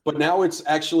 but now it's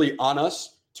actually on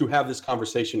us to have this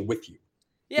conversation with you.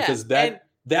 Yeah. Because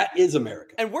that is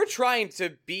America. And we're trying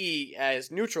to be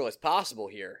as neutral as possible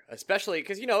here, especially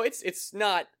because, it's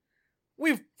not,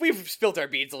 we've spilled our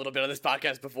beads a little bit on this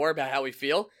podcast before about how we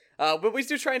feel, but we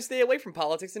do try and stay away from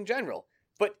politics in general.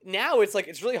 But now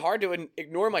it's really hard to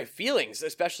ignore my feelings,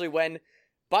 especially when,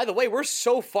 by the way, we're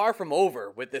so far from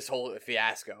over with this whole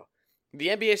fiasco. The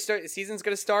NBA season's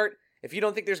going to start. If you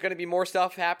don't think there's going to be more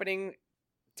stuff happening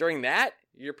during that,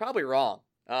 you're probably wrong.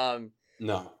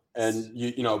 No.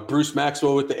 And, Bruce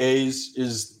Maxwell with the A's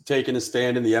is taking a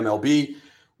stand in the MLB,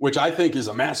 which I think is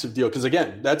a massive deal. Because,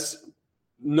 again, that's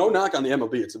no knock on the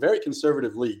MLB. It's a very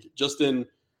conservative league, just in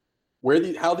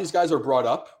how these guys are brought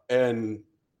up and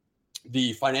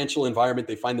the financial environment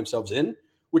they find themselves in,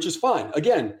 which is fine.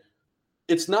 Again,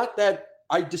 it's not that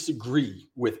I disagree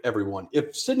with everyone.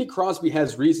 If Sidney Crosby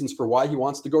has reasons for why he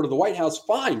wants to go to the White House,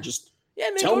 fine. Just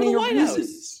tell me your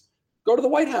reasons. Go to the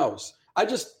White House.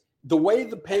 The way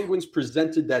the Penguins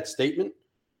presented that statement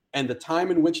and the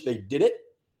time in which they did it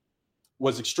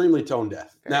was extremely tone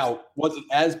deaf. Now, was it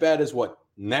as bad as what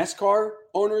NASCAR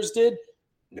owners did?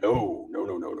 No. Did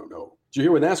you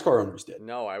hear what NASCAR owners did?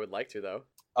 No, I would like to, though.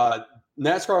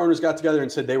 NASCAR owners got together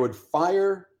and said they would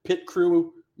fire pit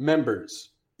crew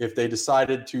members if they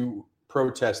decided to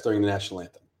protest during the national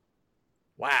anthem.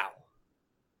 Wow.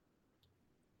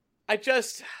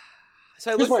 Let's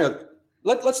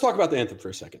talk about the anthem for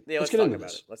a second. Yeah, let's get into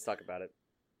this. Let's talk about it.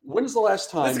 When is the last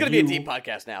time? This is going to be a deep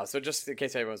podcast now, so just in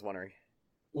case everyone's wondering.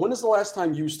 When is the last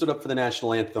time you stood up for the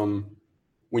national anthem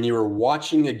when you were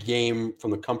watching a game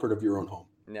from the comfort of your own home?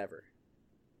 Never.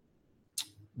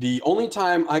 The only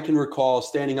time I can recall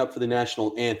standing up for the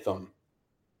national anthem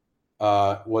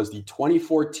was the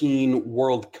 2014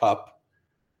 World Cup.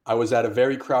 I was at a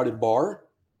very crowded bar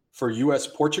for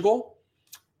U.S.-Portugal,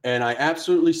 and I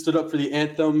absolutely stood up for the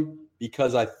anthem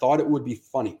because I thought it would be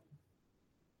funny.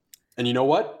 And you know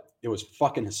what? It was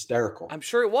fucking hysterical. I'm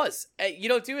sure it was. You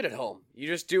don't do it at home. You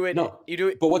just do it. No, you do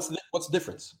it. But what's the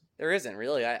difference? There isn't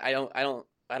really. I don't know.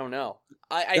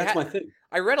 That's my thing.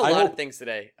 I read a lot of things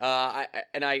today.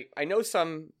 I know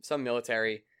some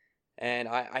military, and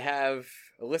I have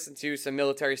listened to some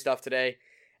military stuff today,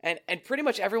 and pretty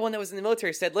much everyone that was in the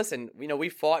military said, "Listen, we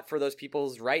fought for those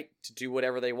people's right to do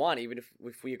whatever they want, even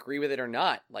if we agree with it or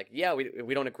not. Like, yeah,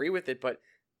 we don't agree with it, but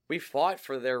we fought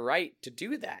for their right to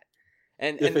do that."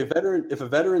 And if a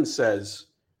veteran says,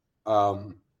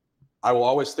 "I will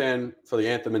always stand for the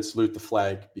anthem and salute the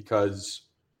flag because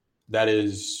that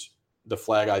is the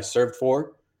flag I served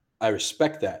for," I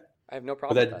respect that. I have no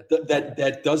problem with that.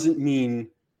 That doesn't mean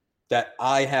that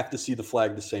I have to see the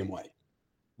flag the same way.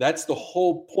 That's the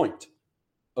whole point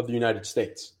of the United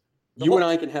States. You and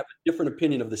I can have a different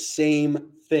opinion of the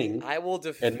same thing. I will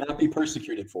and not be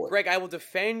persecuted for it. Greg, I will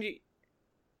defend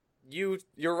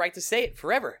your right to say it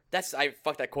forever. I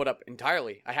fucked that quote up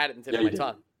entirely. I had it in the tip of my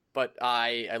tongue, but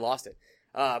I lost it.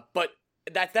 But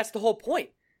that's the whole point.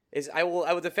 Is I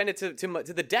will defend it to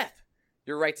the death.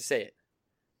 Your right to say it.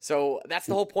 So that's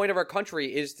the whole point of our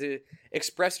country, is to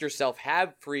express yourself,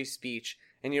 have free speech,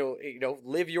 and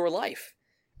live your life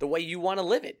the way you want to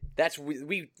live it. That's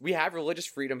we have religious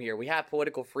freedom here. We have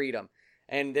political freedom,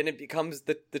 and then it becomes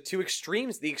the two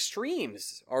extremes. The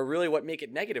extremes are really what make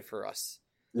it negative for us.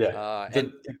 Yeah.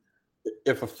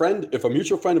 If a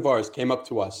mutual friend of ours came up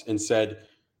to us and said,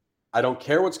 "I don't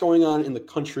care what's going on in the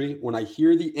country. When I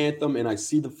hear the anthem and I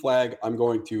see the flag, I'm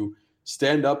going to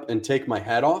stand up and take my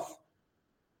hat off."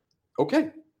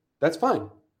 Okay, that's fine.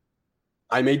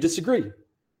 I may disagree,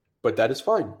 but that is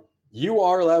fine. You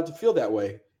are allowed to feel that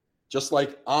way, just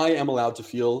like I am allowed to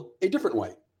feel a different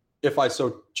way, if I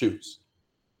so choose.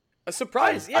 A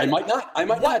surprise, I might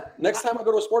not. Next time I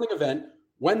go to a sporting event,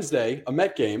 Wednesday, a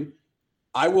Met game,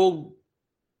 I will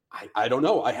I don't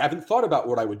know. I haven't thought about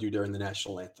what I would do during the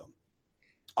national anthem.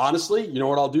 Honestly, you know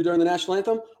what I'll do during the national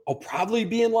anthem? I'll probably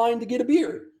be in line to get a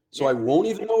beer. So I won't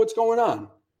even know what's going on.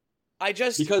 I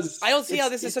don't see how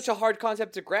this is such a hard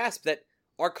concept to grasp, that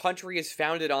our country is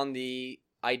founded on the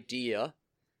idea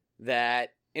that,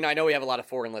 and I know we have a lot of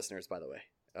foreign listeners, by the way.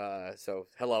 So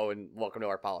hello and welcome to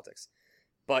our politics.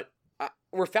 But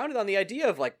we're founded on the idea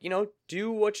of, like,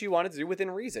 do what you want to do within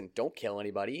reason. Don't kill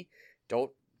anybody.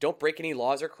 Don't break any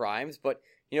laws or crimes, but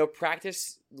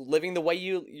practice living the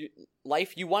way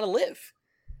life you want to live.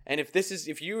 And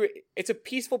it's a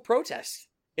peaceful protest.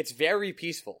 It's very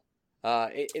peaceful.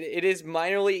 It is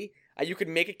minorly. You could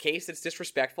make a case that's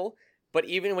disrespectful, but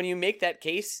even when you make that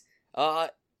case,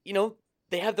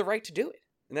 they have the right to do it,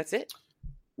 and that's it.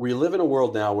 We live in a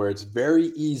world now where it's very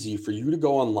easy for you to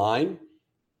go online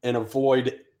and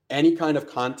avoid any kind of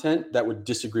content that would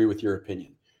disagree with your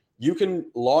opinion. You can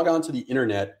log onto the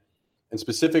internet and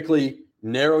specifically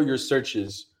narrow your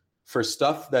searches for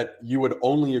stuff that you would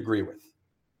only agree with.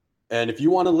 And if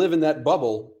you want to live in that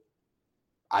bubble,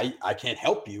 I can't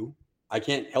help you. I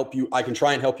can't help you. I can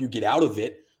try and help you get out of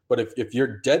it. But if you're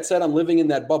dead set on living in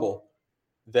that bubble,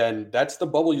 then that's the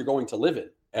bubble you're going to live in.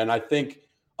 And I think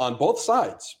on both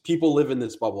sides, people live in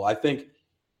this bubble. I think,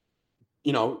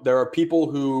 there are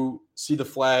people who see the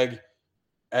flag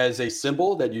as a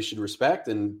symbol that you should respect,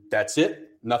 and that's it.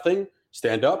 Nothing.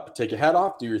 Stand up, take your hat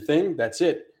off, do your thing. That's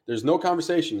it. There's no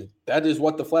conversation. That is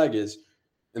what the flag is.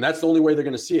 And that's the only way they're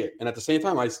going to see it. And at the same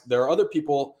time, there are other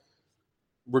people,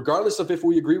 regardless of if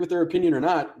we agree with their opinion or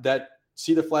not, that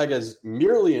see the flag as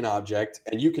merely an object,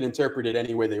 and you can interpret it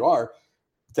any way they are,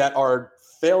 that are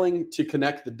failing to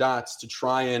connect the dots to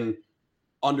try and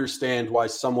understand why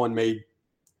someone may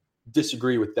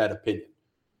disagree with that opinion.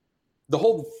 The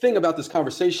whole thing about this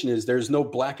conversation is there's no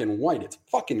black and white. It's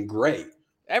fucking gray.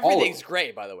 Everything's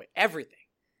gray, by the way. Everything.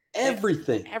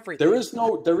 Everything. Everything. There is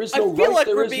no I feel right, like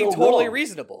we're being totally wrong.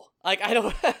 Reasonable. Like, I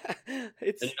don't.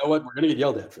 It's. And you know what? We're gonna get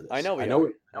yelled at for this. I know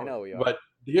we are. But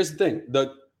here's the thing: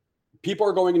 the people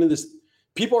are going into this.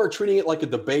 People are treating it like a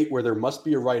debate where there must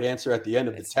be a right answer at the end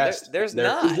of the test. There isn't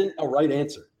a right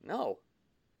answer. No.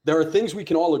 There are things we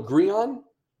can all agree on,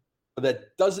 but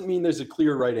that doesn't mean there's a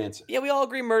clear right answer. Yeah, we all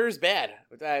agree murder's bad.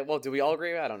 Well, do we all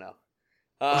agree? I don't know.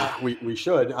 We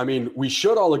should. I mean, we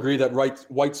should all agree that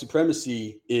white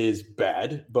supremacy is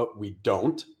bad, but we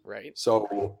don't. Right.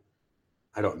 So,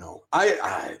 I don't know.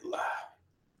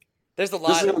 There's a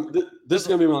lot. This is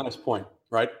going to be my last point,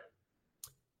 right?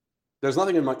 There's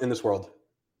nothing in this world.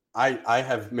 I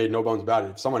have made no bones about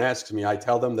it. If someone asks me, I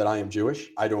tell them that I am Jewish.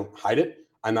 I don't hide it.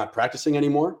 I'm not practicing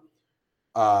anymore.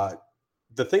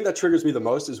 The thing that triggers me the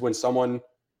most is when someone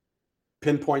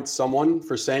pinpoints someone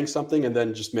for saying something and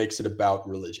then just makes it about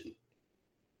religion.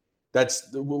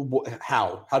 That's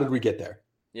how did we get there?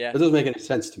 Yeah, that doesn't make any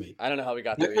sense to me. I don't know how we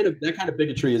got there. That kind of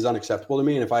bigotry is unacceptable to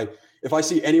me. And if I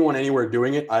see anyone anywhere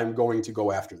doing it, I'm going to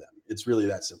go after them. It's really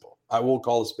that simple. I will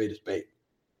call a spade a spade.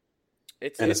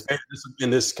 A spade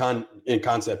in this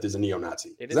concept is a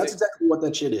neo-Nazi. That's exactly what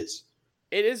that shit is.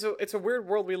 It is. It's a weird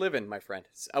world we live in, my friend.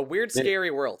 It's a weird, scary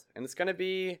world, and it's going to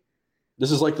be. This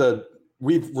is like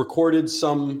we've recorded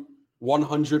some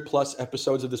 100 plus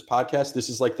episodes of this podcast. This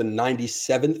is like the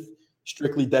 97th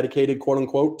strictly dedicated, quote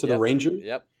unquote, to the Ranger.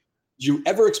 Yep. Did you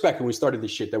ever expect when we started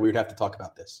this shit that we would have to talk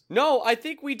about this? No, I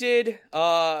think we did.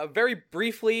 Very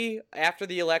briefly after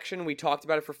the election, we talked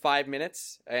about it for 5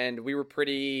 minutes, and we were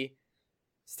pretty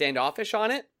standoffish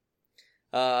on it.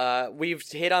 We've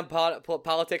hit on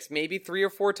politics maybe 3 or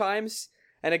 4 times,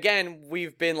 and again,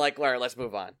 we've been like, all right, let's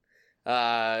move on.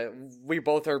 We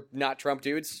both are not Trump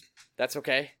dudes. That's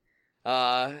okay.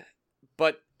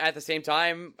 But at the same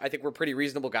time, I think we're pretty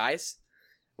reasonable guys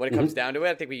when it comes down to it.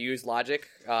 I think we use logic,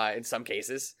 in some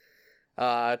cases,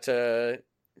 to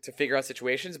figure out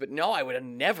situations. But no, I would have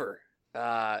never,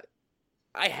 I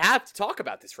have to talk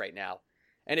about this right now.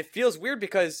 And it feels weird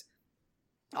because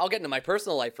I'll get into my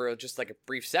personal life for just like a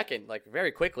brief second, like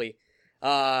very quickly.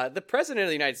 The president of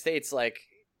the United States,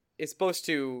 is supposed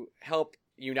to help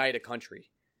unite a country.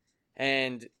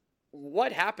 And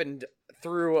what happened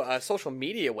through a social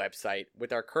media website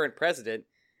with our current president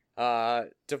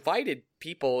divided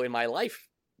people in my life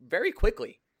very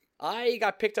quickly. I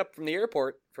got picked up from the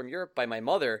airport from Europe by my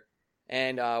mother,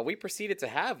 and we proceeded to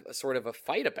have a sort of a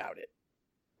fight about it.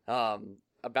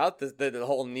 About the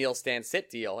whole kneel, stand,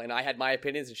 sit deal. And I had my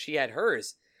opinions and she had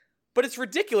hers. But it's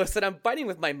ridiculous that I'm fighting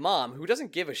with my mom, who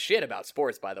doesn't give a shit about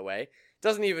sports, by the way.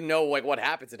 Doesn't even know what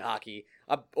happens in hockey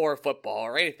or football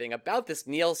or anything about this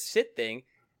kneel, sit thing.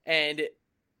 And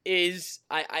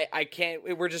I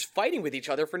can't, we're just fighting with each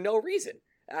other for no reason.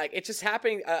 It's just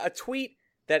happening. A tweet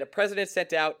that a president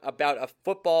sent out about a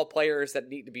football players that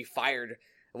need to be fired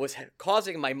was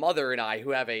causing my mother and I,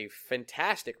 who have a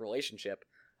fantastic relationship,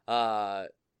 to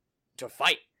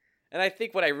fight. And I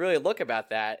think when I really look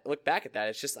back at that,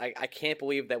 it's just I can't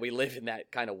believe that we live in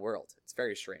that kind of world. It's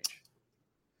very strange.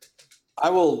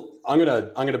 I'm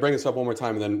gonna bring this up one more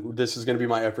time, and then this is gonna be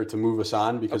my effort to move us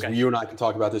on, because you and I can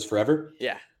talk about this forever.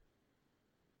 Yeah.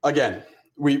 Again,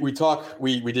 we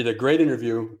did a great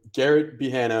interview. Garrett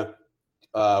Behana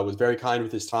was very kind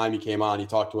with his time. He came on. He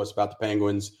talked to us about the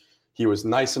Penguins. He was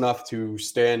nice enough to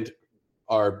stand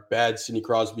our bad Sidney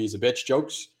Crosby's a bitch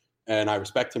jokes, and I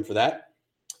respect him for that.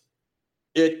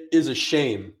 It is a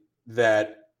shame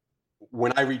that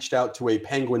when I reached out to a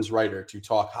Penguins writer to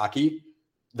talk hockey,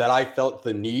 that I felt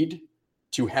the need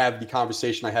to have the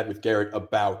conversation I had with Garrett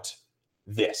about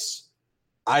this.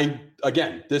 I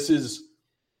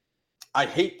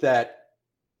hate that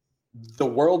the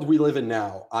world we live in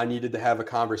now, I needed to have a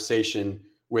conversation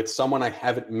with someone I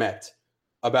haven't met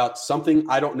about something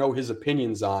I don't know his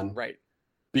opinions on. Right.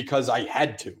 Because I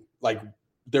had to. Like,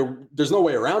 there's no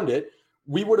way around it.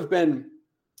 It would have been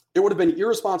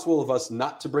irresponsible of us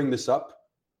not to bring this up,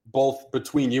 both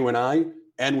between you and I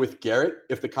and with Garrett,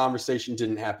 if the conversation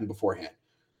didn't happen beforehand.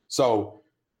 So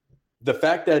the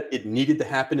fact that it needed to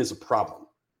happen is a problem.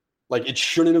 Like, it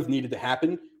shouldn't have needed to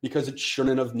happen because it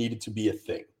shouldn't have needed to be a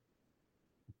thing.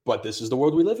 But this is the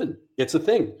world we live in. It's a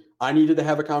thing. I needed to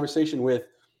have a conversation with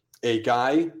a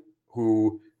guy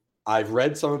who I've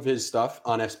read some of his stuff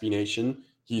on SB Nation.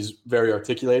 He's very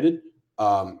articulated.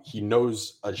 He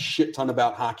knows a shit ton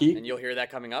about hockey. And you'll hear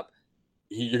that coming up?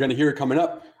 You're going to hear it coming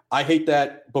up. I hate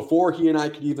that before he and I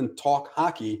could even talk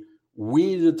hockey, we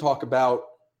needed to talk about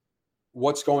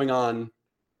what's going on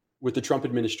with the Trump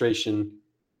administration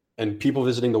and people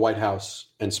visiting the White House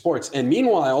and sports. And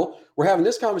meanwhile, we're having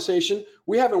this conversation.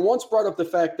 We haven't once brought up the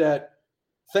fact that,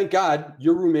 thank God,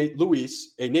 your roommate,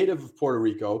 Luis, a native of Puerto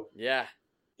Rico. Yeah.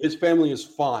 His family is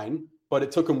fine, but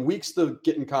it took him weeks to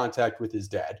get in contact with his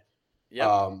dad.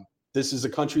 Yep. This is a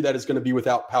country that is going to be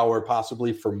without power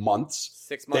possibly for months.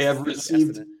 6 months.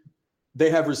 They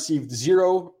have received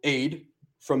zero aid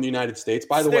from the United States.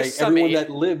 By the way, everyone that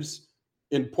lives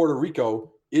in Puerto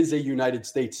Rico is a United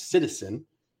States citizen.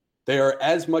 They are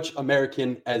as much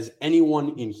American as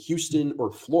anyone in Houston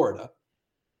or Florida.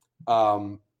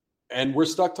 And we're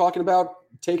stuck talking about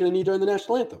taking a knee during the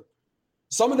national anthem.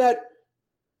 Some of that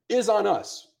is on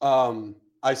us.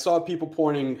 I saw people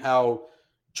pointing how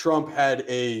Trump had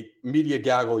a media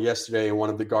gaggle yesterday in one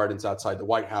of the gardens outside the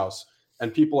White House.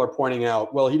 And people are pointing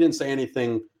out, well, he didn't say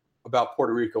anything about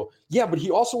Puerto Rico. Yeah, but he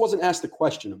also wasn't asked a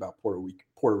question about Puerto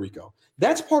Rico.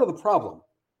 That's part of the problem.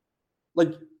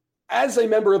 Like, as a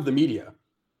member of the media,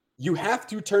 you have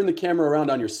to turn the camera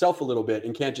around on yourself a little bit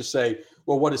and can't just say,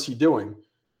 well, what is he doing?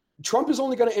 Trump is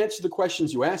only going to answer the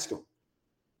questions you ask him.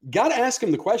 Got to ask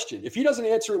him the question. If he doesn't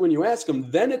answer it when you ask him,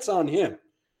 then it's on him.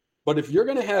 But if you're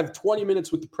going to have 20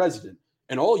 minutes with the president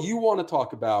and all you want to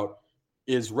talk about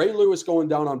is Ray Lewis going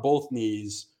down on both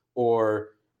knees or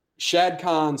Shad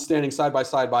Khan standing side by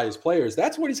side by his players,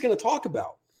 that's what he's going to talk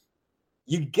about.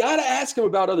 You got to ask him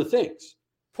about other things.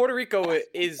 Puerto Rico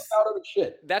is about other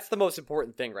shit. That's the most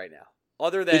important thing right now.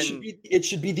 Other than it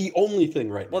should be the only thing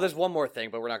right now. Well, there's one more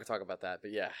thing, but we're not going to talk about that.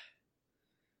 But yeah,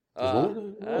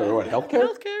 what, healthcare?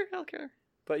 Healthcare.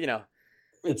 But you know,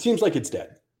 it seems like it's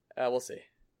dead. We'll see.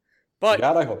 But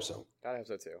God, I hope so. God, I hope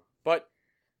so too. But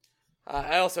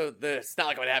it's not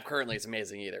like what I have currently is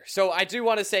amazing either. So I do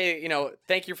want to say,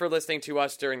 thank you for listening to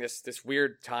us during this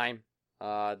weird time.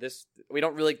 We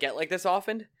don't really get like this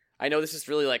often. I know this is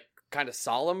really like kind of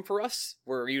solemn for us.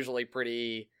 We're usually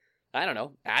pretty, I don't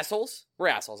know, assholes. We're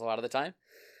assholes a lot of the time.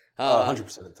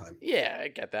 100% of the time. Yeah, I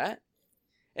get that.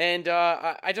 And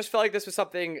I just felt like this was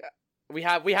something we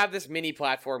have this mini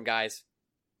platform, guys.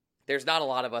 There's not a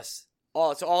lot of us.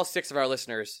 All 6 of our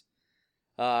listeners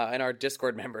and our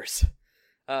Discord members.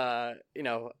 This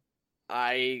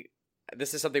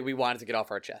is something we wanted to get off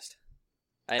our chest.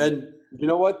 And you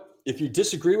know what? If you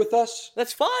disagree with us,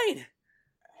 that's fine.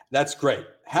 That's great.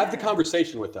 Have the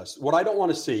conversation with us. What I don't want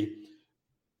to see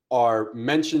are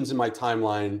mentions in my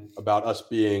timeline about us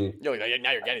being. Now you're getting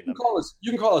them.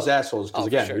 You can call us assholes because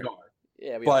again, we are.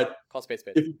 Yeah, but call space.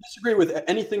 If you disagree with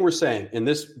anything we're saying in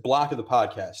this block of the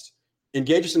podcast,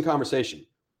 engage us in conversation.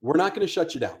 We're not going to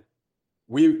shut you down.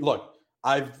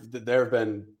 There have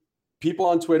been people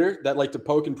on Twitter that like to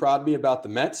poke and prod me about the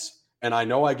Mets, and I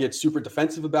know I get super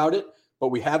defensive about it, but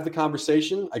we have the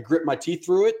conversation. I grit my teeth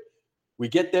through it. We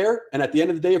get there, and at the end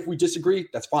of the day, if we disagree,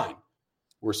 that's fine.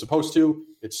 We're supposed to.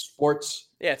 It's sports.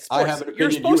 Yeah, it's sports. I have an opinion,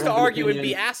 You're supposed to argue and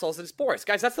be assholes in sports.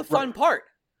 Guys, that's the fun part.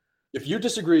 If you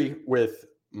disagree with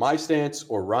my stance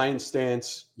or Ryan's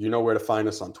stance, you know where to find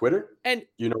us on Twitter. And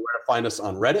you know where to find us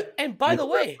on Reddit. And by the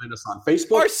way, find us on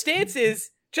Facebook. Our stance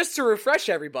is, just to refresh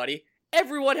everybody,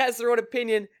 everyone has their own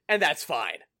opinion, and that's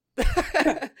fine.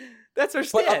 That's our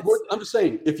stance. But I'm just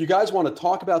saying, if you guys want to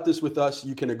talk about this with us,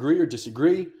 you can agree or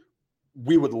disagree.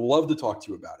 We would love to talk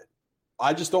to you about it.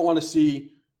 I just don't want to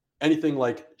see anything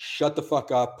like, shut the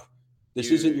fuck up. This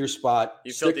isn't your spot.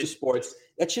 Stick to sports.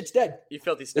 That shit's dead. You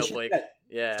filthy snowflake.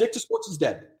 Yeah. Stick to sports is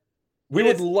dead. We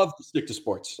would love to stick to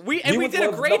sports. We did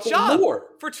a great job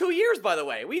for 2 years, by the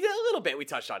way. We did a little bit. We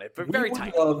touched on it, but very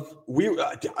tight.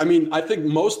 I think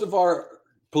most of our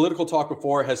political talk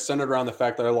before has centered around the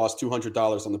fact that I lost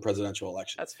 $200 on the presidential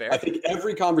election. That's fair. I think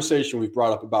every conversation we've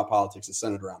brought up about politics is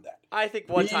centered around that. I think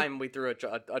one time we threw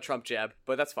a Trump jab,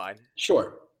 but that's fine.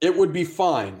 Sure. It would be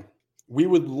fine. We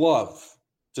would love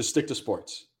to stick to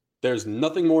sports. There's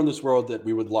nothing more in this world that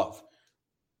we would love.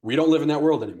 We don't live in that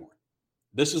world anymore.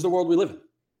 This is the world we live in.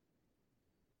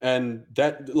 And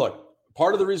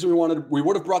part of the reason we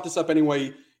would have brought this up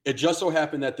anyway. It just so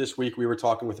happened that this week we were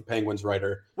talking with the Penguins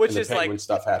writer, and the Penguin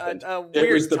stuff happened.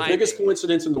 It was the biggest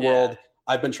coincidence in the world.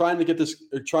 I've been trying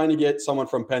to get someone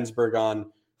from Pennsburg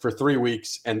on for 3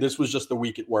 weeks, and this was just the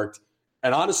week it worked.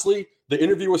 And honestly, the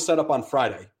interview was set up on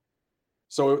Friday.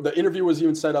 So the interview was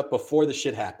even set up before the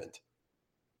shit happened.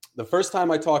 The first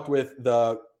time I talked with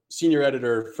the senior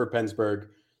editor for Pennsburg,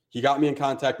 he got me in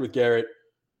contact with Garrett.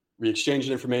 We exchanged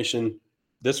information.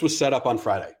 This was set up on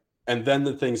Friday. And then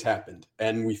the things happened.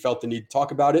 And we felt the need to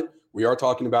talk about it. We are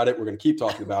talking about it. We're going to keep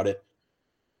talking about it.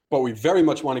 But we very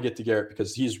much want to get to Garrett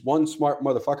because he's one smart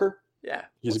motherfucker. Yeah.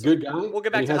 He's a good guy. We'll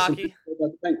get back to hockey.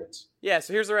 About the Penguins. Yeah,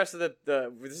 so here's the rest of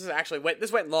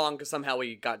this went long because somehow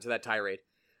we got to that tirade.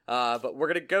 But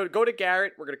we're going to go to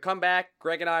Garrett. We're going to come back.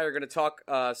 Greg and I are going to talk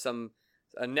a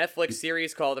Netflix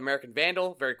series called American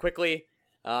Vandal very quickly.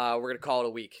 We're going to call it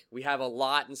a week. We have a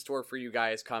lot in store for you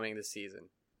guys coming this season.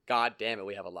 God damn it,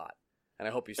 we have a lot. And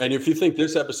I hope you. And if you think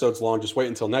this episode's long, just wait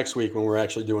until next week when we're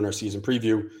actually doing our season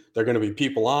preview. There are going to be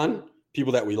people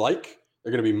that we like. There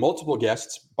are going to be multiple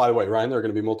guests. By the way, Ryan, there are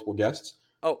going to be multiple guests.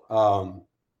 Oh.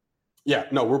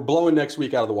 We're blowing next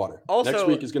week out of the water. Also, next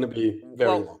week is going to be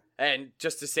very long. And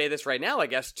just to say this right now, I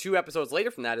guess 2 episodes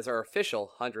later from that is our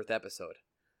official 100th episode.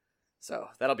 So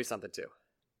that'll be something too.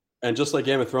 And just like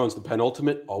Game of Thrones, the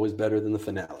penultimate, always better than the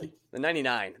finale. The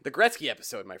 99. The Gretzky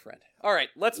episode, my friend. All right,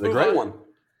 let's move on. The great one.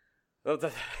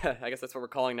 I guess that's what we're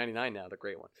calling 99 now, the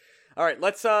great one. All right,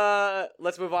 let's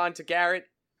move on to Garrett.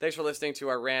 Thanks for listening to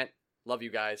our rant. Love you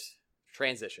guys.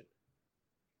 Transition.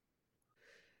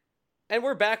 And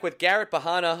we're back with Garrett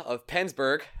Bahana of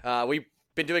Pennsburg. We've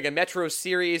been doing a Metro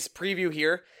Series preview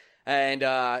here. And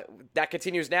that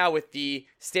continues now with the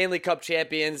Stanley Cup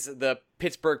champions, the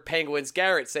Pittsburgh Penguins.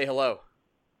 Garrett, say hello.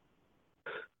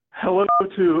 Hello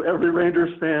to every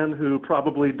Rangers fan who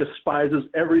probably despises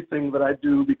everything that I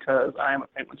do because I am a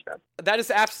Penguins fan. That is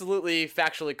absolutely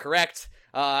factually correct.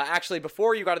 Actually,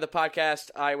 before you got to the podcast,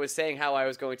 I was saying how I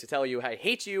was going to tell you I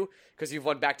hate you because you've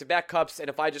won back-to-back cups, and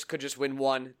if I could just win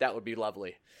one, that would be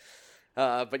lovely.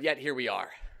 But yet, here we are.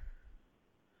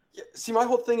 Yeah, see, my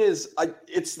whole thing is,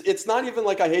 it's not even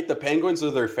like I hate the Penguins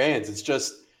or their fans. It's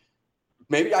just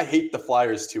maybe I hate the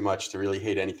Flyers too much to really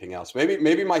hate anything else.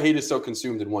 Maybe my hate is so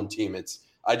consumed in one team.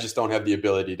 I just don't have the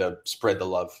ability to spread the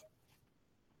love.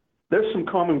 There's some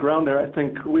common ground there. I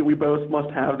think we both must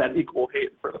have that equal hate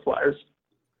for the Flyers.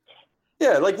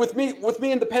 Yeah, like with me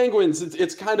and the Penguins,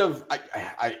 it's kind of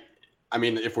I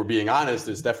mean, if we're being honest,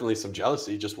 there's definitely some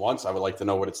jealousy. Just once, I would like to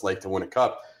know what it's like to win a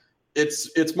cup.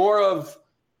 It's more of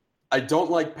I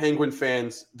don't like Penguin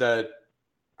fans that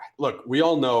look. We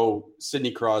all know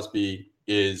Sidney Crosby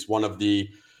is one of the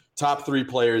top 3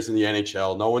 players in the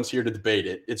NHL. No one's here to debate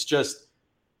it. It's just,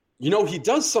 he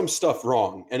does some stuff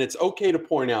wrong, and it's okay to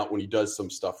point out when he does some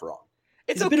stuff wrong.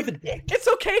 He's a bit of a dick. It's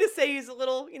okay to say he's a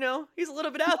little, he's a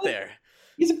little bit out there.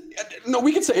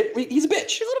 We can say it. He's a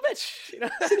bitch. He's a little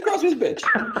bitch. Sidney Crosby's a bitch.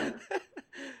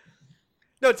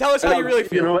 No, tell us how you really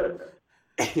feel. You know what?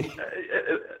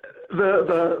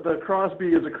 The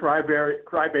Crosby is a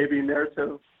crybaby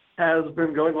narrative has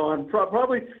been going on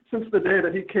probably since the day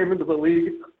that he came into the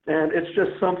league, and it's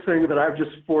just something that I've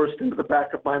just forced into the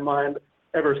back of my mind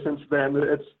ever since then.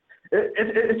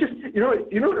 It just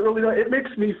it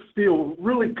makes me feel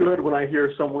really good when I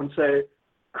hear someone say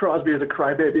Crosby is a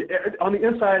crybaby. On the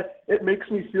inside, it makes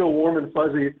me feel warm and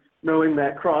fuzzy knowing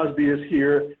that Crosby is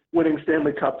here winning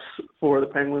Stanley Cups for the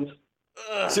Penguins.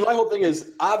 See, my whole thing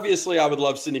is, obviously I would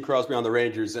love Sidney Crosby on the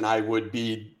Rangers, and I would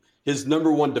be his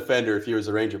number 1 defender if he was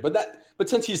a Ranger. But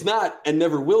since he's not and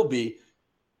never will be,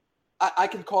 I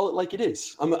can call it like it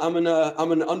is. I'm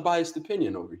an unbiased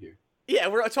opinion over here. Yeah,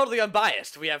 we're totally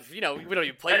unbiased. We have, we don't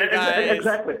even play you guys.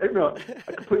 Exactly. No,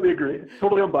 I completely agree.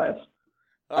 Totally unbiased.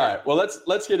 All right. Well,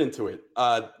 let's get into it.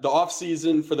 The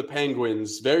offseason for the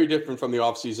Penguins, very different from the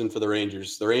offseason for the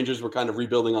Rangers. The Rangers were kind of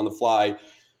rebuilding on the fly.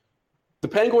 The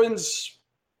Penguins,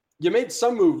 you made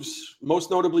some moves.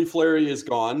 Most notably, Fleury is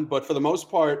gone. But for the most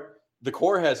part, the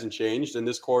core hasn't changed, and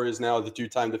this core is now the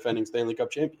two-time defending Stanley Cup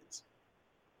champions.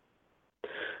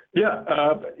 Yeah,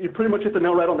 you pretty much hit the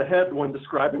nail right on the head when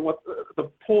describing what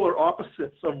the polar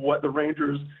opposites of what the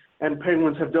Rangers and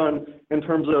Penguins have done in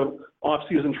terms of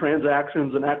off-season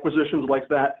transactions and acquisitions like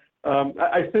that.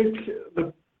 I think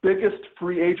the biggest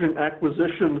free agent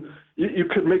acquisition, you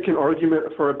could make an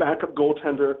argument for a backup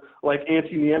goaltender like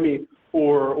Antti Niemi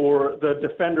or the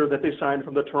defender that they signed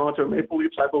from the Toronto Maple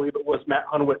Leafs, I believe it was Matt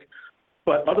Hunwick.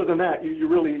 But other than that, you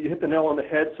hit the nail on the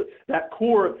head. So that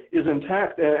core is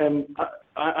intact, and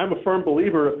I'm a firm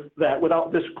believer that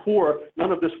without this core,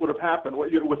 none of this would have happened.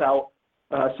 Without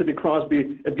Sidney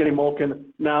Crosby, Evgeny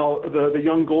Malkin, now the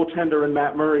young goaltender in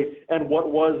Matt Murray, and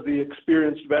what was the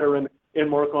experienced veteran in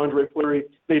Marc-Andre Fleury.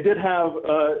 They did have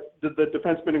the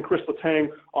defenseman in Chris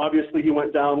Letang. Obviously, he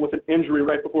went down with an injury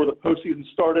right before the postseason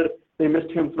started. They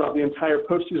missed him throughout the entire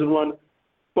postseason run.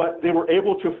 But they were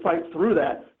able to fight through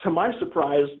that, to my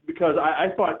surprise, because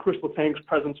I thought Chris Letang's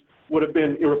presence would have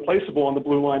been irreplaceable on the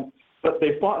blue line. But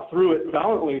they fought through it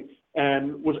valiantly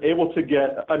and was able to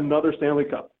get another Stanley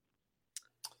Cup.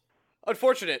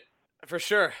 Unfortunate, for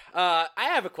sure. I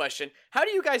have a question. How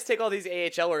do you guys take all these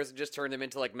AHLers and just turn them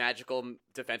into like magical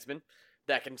defensemen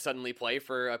that can suddenly play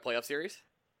for a playoff series?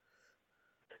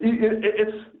 I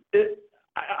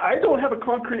don't have a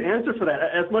concrete answer for that,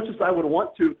 as much as I would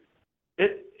want to.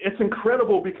 It's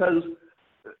incredible because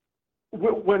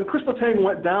when Chris Letang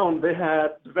went down, they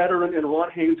had veteran and Ron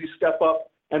Hainsey step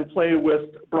up and play with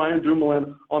Brian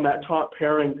Dumoulin on that top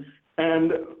pairing.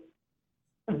 And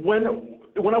when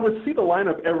I would see the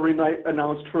lineup every night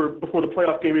announced before the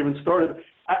playoff game even started,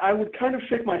 I would kind of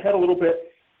shake my head a little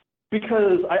bit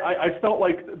because I felt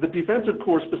like the defensive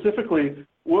core specifically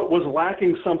was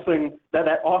lacking something,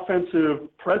 that offensive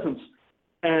presence.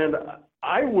 And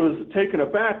I was taken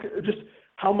aback just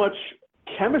how much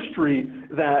chemistry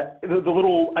that the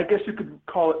little, I guess you could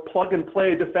call it plug and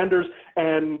play defenders.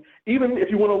 And even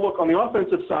if you want to look on the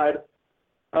offensive side,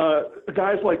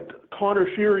 guys like Connor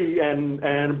Sheary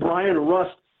and Brian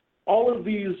Rust, all of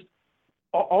these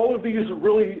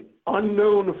really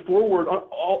unknown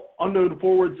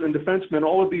forwards and defensemen,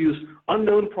 all of these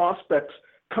unknown prospects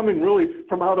coming really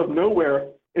from out of nowhere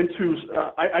into,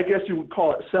 I guess you would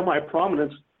call it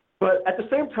semi-prominence. But at the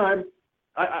same time,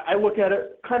 I look at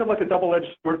it kind of like a double-edged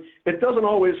sword. It doesn't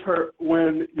always hurt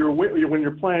when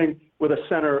you're playing with a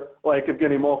center like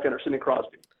Evgeny Malkin or Sidney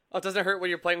Crosby. Oh, it doesn't hurt when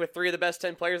you're playing with 3 of the best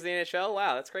 10 players in the NHL?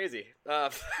 Wow, that's crazy. Yeah,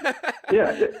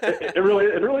 it really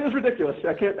is ridiculous.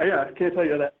 I can't tell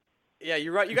you that. Yeah,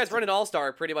 you're right. You guys run an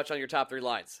all-star pretty much on your top 3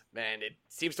 lines, man. It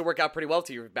seems to work out pretty well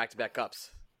to your back-to-back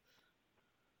cups.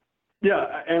 Yeah,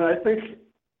 and I think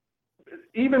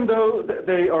even though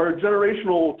they are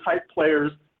generational type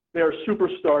players, they are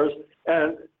superstars.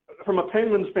 And from a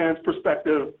Penguins fan's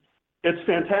perspective, it's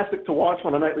fantastic to watch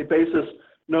on a nightly basis,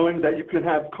 knowing that you can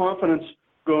have confidence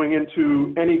going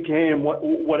into any game,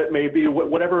 what it may be,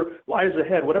 whatever lies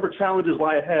ahead, whatever challenges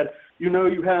lie ahead. You know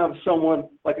you have someone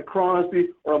like a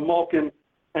Crosby or a Malkin,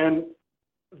 and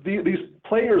these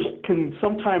players can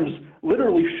sometimes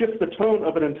literally shift the tone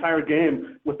of an entire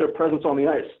game with their presence on the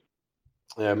ice.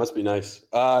 Yeah, it must be nice.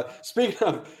 Speaking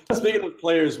of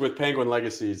players with Penguin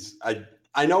legacies,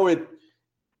 I know it.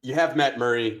 You have Matt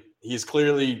Murray. He's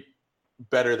clearly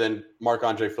better than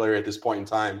Marc-Andre Fleury at this point in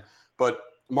time. But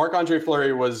Marc-Andre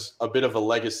Fleury was a bit of a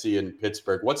legacy in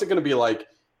Pittsburgh. What's it going to be like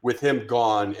with him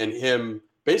gone and him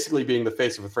basically being the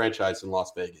face of a franchise in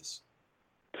Las Vegas?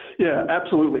 Yeah,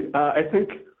 absolutely. I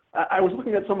think I was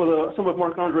looking at some of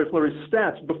Marc-Andre Fleury's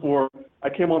stats before I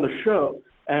came on the show,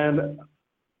 and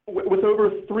with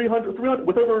over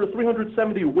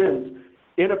 370 wins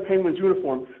in a Penguins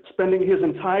uniform, spending his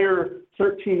entire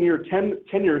 13-year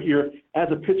tenure here as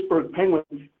a Pittsburgh Penguin,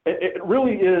 it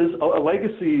really is a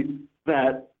legacy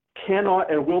that cannot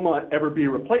and will not ever be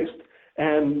replaced.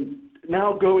 And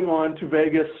now going on to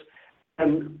Vegas,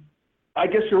 and I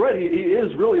guess you're right, he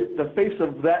is really the face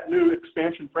of that new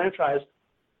expansion franchise.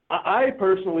 I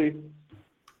personally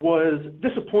was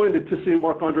disappointed to see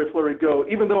Marc-Andre Fleury go,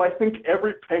 even though I think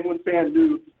every Penguin fan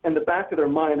knew in the back of their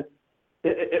mind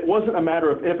it wasn't a matter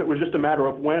of if, it was just a matter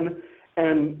of when.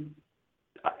 And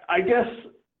I guess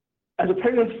as a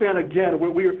Penguins fan, again,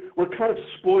 we're kind of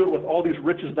spoiled with all these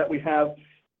riches that we have.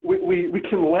 We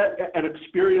can let an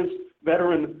experienced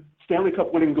veteran Stanley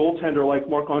Cup winning goaltender like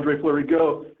Marc-Andre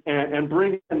Fleury-Go and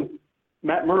bring in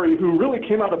Matt Murray, who really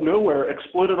came out of nowhere,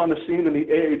 exploded on the scene in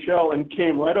the AHL, and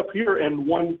came right up here and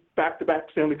won back-to-back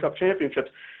Stanley Cup championships.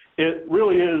 It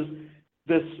really is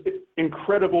this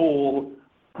incredible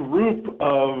group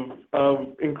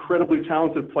of incredibly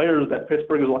talented players that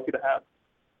Pittsburgh is lucky to have.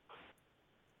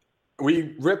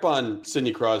 We rip on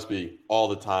Sidney Crosby all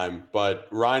the time, but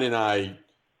Ryan and I,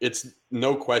 it's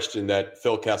no question that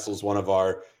Phil Kessel is one of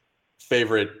our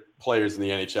favorite players in the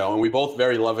NHL, and we both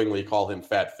very lovingly call him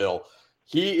Fat Phil.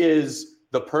 He is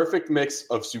the perfect mix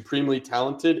of supremely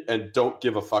talented and don't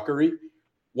give a fuckery.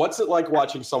 What's it like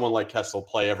watching someone like Kessel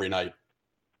play every night?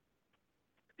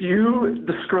 You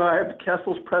described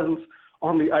Kessel's presence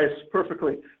on the ice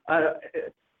perfectly.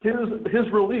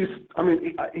 His release, I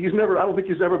mean, I don't think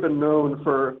he's ever been known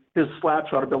for his slap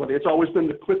shot ability. It's always been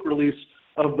the quick release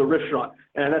of the wrist shot,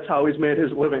 and that's how he's made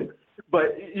his living.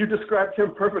 But you described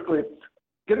him perfectly.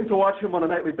 Getting to watch him on a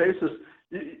nightly basis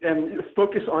and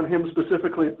focus on him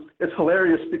specifically, it's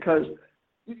hilarious because,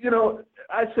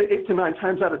 I'd say 8 to 9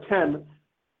 times out of 10,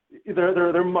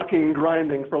 they're mucking and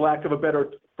grinding for lack of a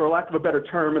better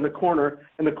term in the corner,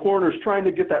 and the corner's trying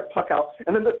to get that puck out.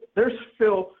 And then there's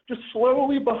Phil just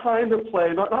slowly behind the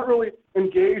play, not really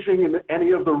engaging in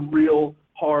any of the real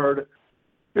hard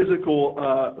physical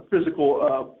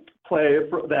play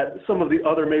that some of the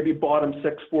other maybe bottom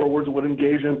 6 forwards would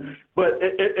engage in. But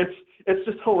it's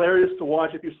just hilarious to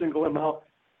watch if you single him out.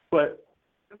 But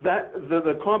that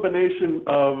the combination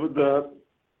of the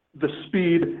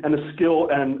speed and the skill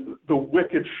and the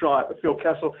wicked shot of Phil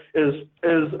Kessel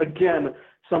is again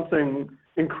something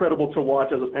incredible to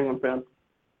watch as a Penguin fan.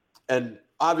 And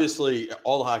obviously,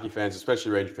 all the hockey fans,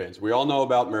 especially Ranger fans, we all know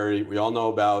about Murray. We all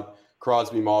know about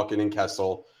Crosby, Malkin, and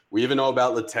Kessel. We even know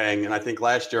about Letang. And I think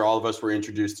last year all of us were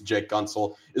introduced to Jake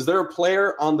Gunsel. Is there a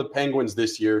player on the Penguins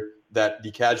this year that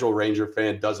the casual Ranger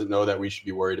fan doesn't know that we should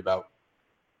be worried about?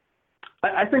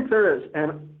 I think there is,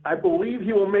 and I believe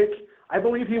he will make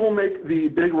the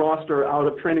big roster out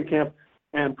of training camp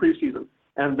and preseason,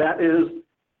 and that is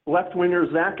left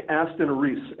winger Zach Aston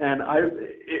Reese. And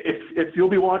if you'll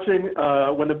be watching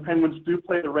when the Penguins do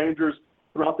play the Rangers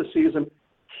throughout the season,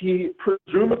 he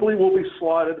presumably will be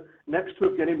slotted next to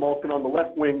Evgeny Malkin on the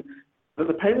left wing.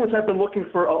 The Penguins have been looking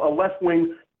for a left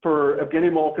wing for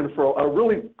Evgeny Malkin for a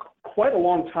really quite a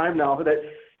long time now. That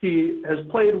he has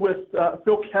played with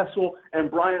Phil Kessel and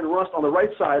Brian Rust on the right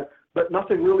side, but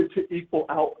nothing really to equal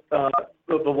out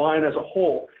the line as a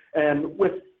whole. And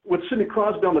with Sidney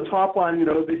Crosby on the top line,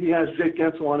 he has Jake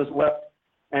Gensel on his left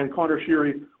and Connor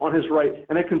Sheary on his right,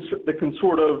 and they can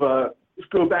sort of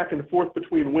go back and forth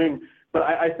between wing. But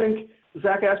I think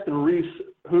Zach Aston Reese,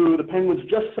 who the Penguins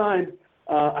just signed,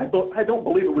 I don't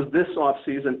believe it was this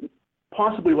offseason,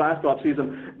 possibly last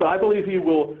offseason, but I believe he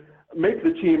will make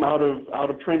the team out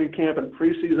of training camp and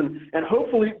preseason and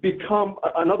hopefully become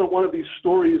another one of these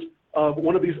stories of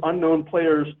one of these unknown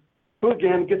players who,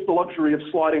 again, gets the luxury of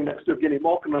slotting next to Evgeny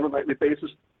Malkin on a nightly basis.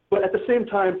 But at the same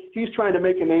time, he's trying to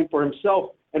make a name for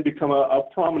himself and become a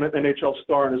prominent NHL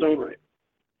star in his own right.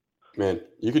 Man,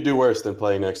 you could do worse than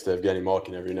playing next to Evgeny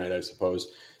Malkin every night, I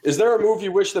suppose. Is there a move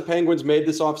you wish the Penguins made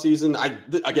this offseason?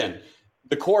 Again,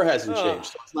 the core hasn't changed.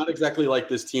 So it's not exactly like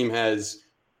this team has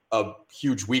a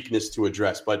huge weakness to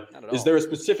address. But is there a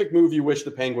specific move you wish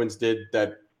the Penguins did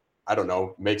that, I don't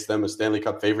know, makes them a Stanley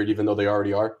Cup favorite even though they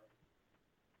already are?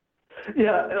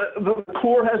 Yeah, the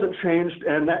core hasn't changed,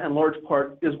 and that in large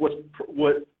part is what's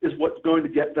going to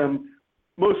get them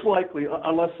most likely,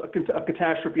 unless a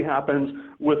catastrophe happens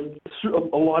with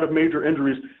a lot of major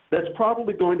injuries, that's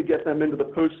probably going to get them into the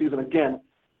postseason again.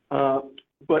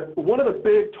 But one of the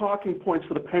big talking points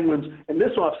for the Penguins in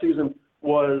this offseason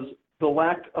was the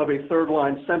lack of a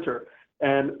third-line center.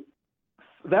 And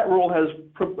that role has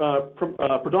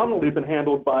predominantly been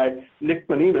handled by Nick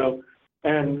Bonino,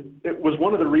 and it was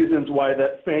one of the reasons why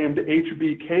that famed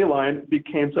HBK line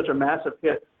became such a massive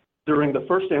hit during the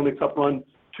first Stanley Cup run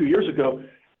 2 years ago.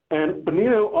 And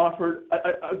Bonino offered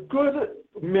a good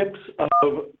mix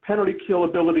of penalty kill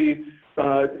ability,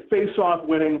 face-off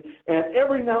winning, and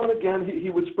every now and again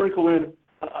he would sprinkle in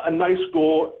a nice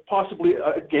goal, possibly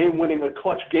a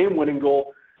clutch game-winning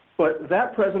goal. But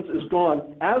that presence is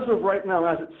gone. As of right now,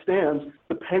 as it stands,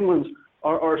 the Penguins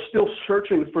are still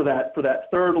searching for that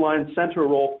third-line center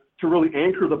role to really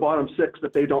anchor the bottom six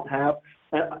that they don't have.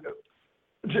 And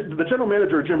the general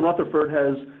manager, Jim Rutherford,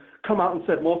 has come out and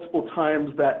said multiple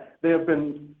times that they have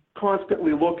been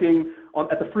constantly looking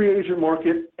at the free agent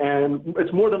market, and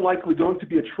it's more than likely going to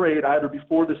be a trade either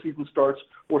before the season starts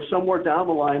or somewhere down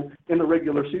the line in the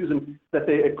regular season that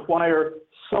they acquire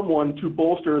someone to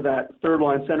bolster that third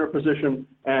line center position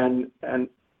and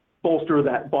bolster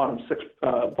that bottom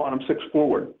six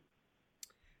forward.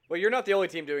 Well, you're not the only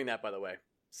team doing that, by the way.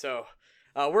 So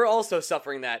we're also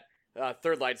suffering that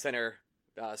third line center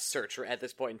search at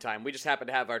this point in time. We just happen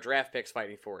to have our draft picks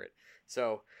fighting for it.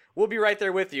 So we'll be right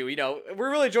there with you. You know,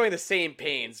 we're really enjoying the same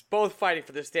pains, both fighting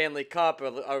for the Stanley Cup,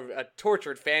 a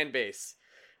tortured fan base.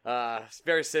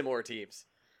 Very similar teams.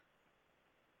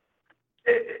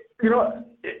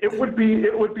 It would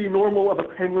be normal of a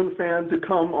Penguin fan to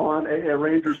come on a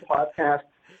Rangers podcast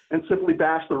and simply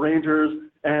bash the Rangers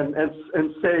and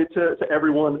say to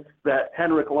everyone that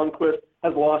Henrik Lundqvist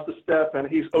has lost a step and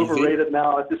he's overrated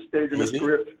now at this stage in his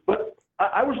career. But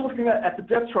I was looking at the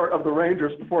depth chart of the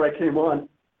Rangers before I came on.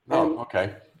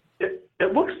 Okay.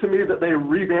 It looks to me that they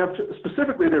revamped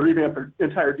their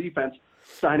entire defense,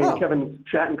 signing Kevin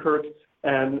Shattenkirk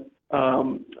and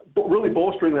really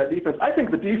bolstering that defense. I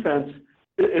think the defense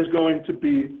is going to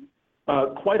be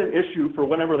quite an issue for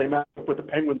whenever they match up with the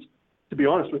Penguins, to be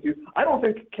honest with you. I don't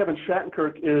think Kevin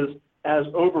Shattenkirk is as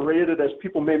overrated as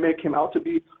people may make him out to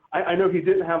be. I know he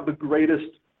didn't have the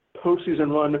greatest postseason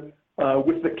run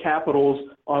with the Capitals,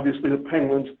 obviously the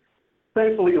Penguins,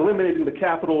 thankfully eliminating the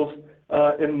Capitals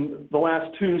in the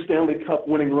last two Stanley Cup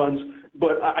winning runs.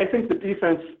 But I think the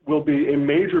defense will be a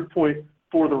major point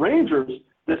for the Rangers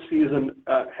this season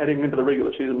heading into the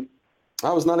regular season.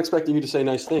 I was not expecting you to say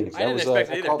nice things. I didn't expect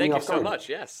it either. Thank you so much.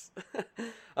 Yes.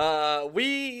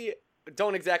 We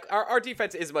don't exactly. Our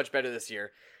defense is much better this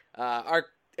year.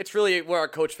 It's really where our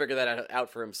coach figured that out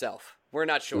for himself. We're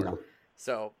not sure. No.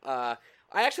 So I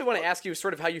actually want to ask you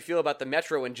sort of how you feel about the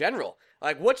Metro in general.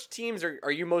 Like, which teams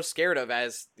are you most scared of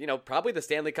as, probably the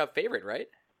Stanley Cup favorite, right?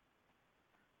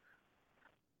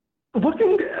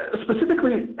 Looking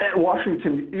specifically at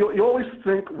Washington, you always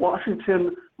think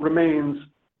Washington remains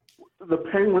the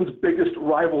Penguins' biggest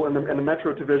rival in the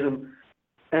Metro division.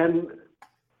 And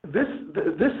this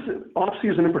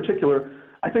offseason in particular,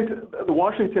 I think the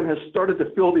Washington has started to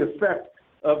feel the effect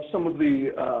of some of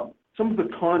the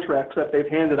contracts that they've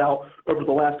handed out over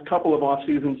the last couple of off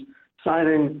seasons,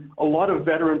 signing a lot of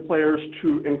veteran players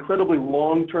to incredibly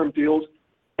long-term deals.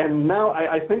 And now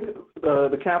I think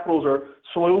the Capitals are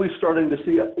slowly starting to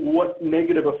see what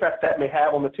negative effect that may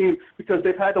have on the team, because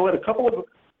they've had to let a couple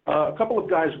of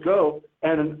guys go,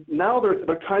 and now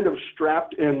they're kind of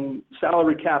strapped in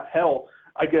salary cap hell,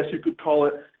 I guess you could call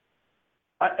it.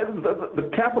 The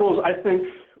Capitals, I think,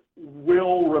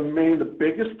 will remain the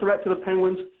biggest threat to the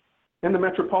Penguins in the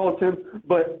Metropolitan,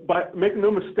 but make no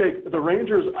mistake, the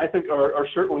Rangers, I think, are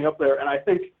certainly up there, and I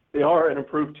think they are an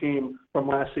improved team from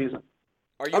last season.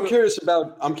 I'm curious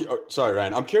about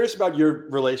Ryan. I'm curious about your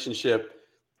relationship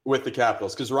with the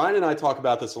Capitals, because Ryan and I talk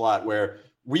about this a lot, where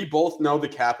we both know the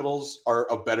Capitals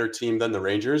are a better team than the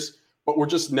Rangers, but we're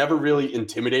just never really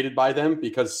intimidated by them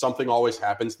because something always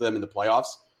happens to them in the playoffs.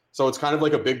 So it's kind of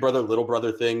like a big brother, little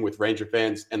brother thing with Ranger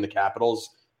fans and the Capitals,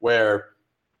 where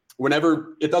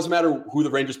whenever it doesn't matter who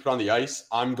the Rangers put on the ice,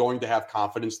 I'm going to have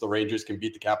confidence the Rangers can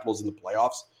beat the Capitals in the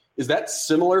playoffs. Is that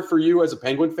similar for you as a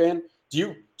Penguin fan?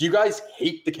 Do you guys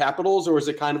hate the Capitals, or is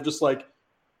it kind of just like,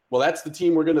 well, that's the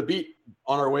team we're going to beat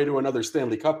on our way to another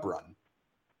Stanley Cup run?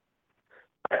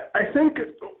 I think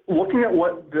looking at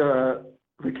what the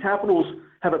Capitals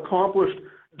have accomplished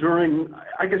during,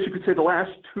 I guess you could say, the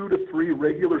last 2 to 3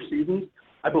 regular seasons,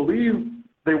 I believe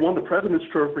they won the President's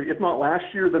Trophy, if not last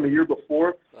year, then the year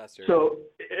before. Last year. So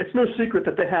it's no secret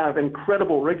that they have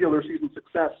incredible regular season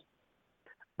success.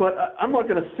 But I'm not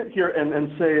going to sit here and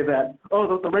say that,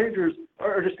 the Rangers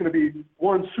are just going to be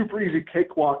one super easy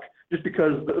cakewalk just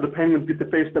because the Penguins get to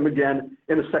face them again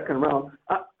in the second round.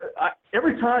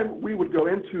 Every time we would go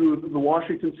into the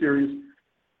Washington series,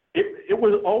 it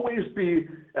would always be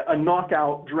a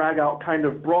knockout, drag-out kind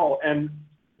of brawl. And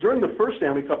during the first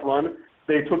Stanley Cup run,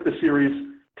 they took the series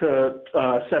to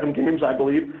 7 games, I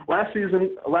believe.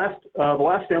 The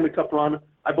last Stanley Cup run,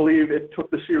 I believe it took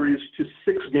the series to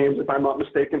 6 games, if I'm not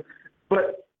mistaken.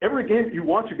 But every game you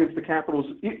watch against the Capitals,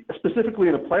 specifically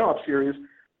in a playoff series,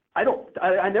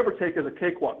 I never take as a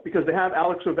cakewalk, because they have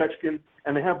Alex Ovechkin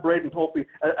and they have Braden Holtby.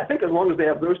 I think as long as they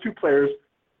have those two players,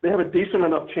 they have a decent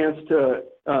enough chance to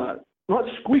not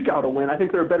squeak out a win. I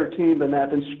think they're a better team than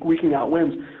that, than squeaking out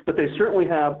wins. But they certainly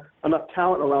have enough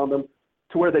talent around them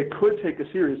to where they could take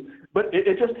a series. But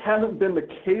it just hasn't been the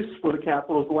case for the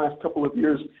Capitals the last couple of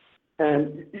years.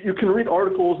 And you can read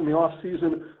articles in the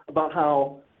off-season about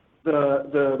how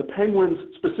the Penguins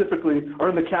specifically are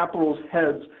in the Capitals'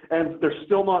 heads, and they're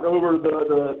still not over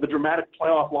the dramatic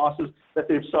playoff losses that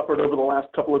they've suffered over the last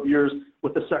couple of years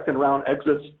with the second-round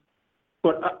exits.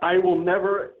 But I will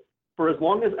never, for as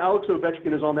long as Alex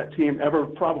Ovechkin is on that team, ever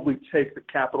probably take the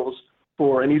Capitals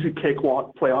for an easy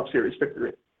cakewalk playoff series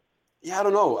victory. Yeah, I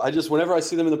don't know. Whenever I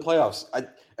see them in the playoffs,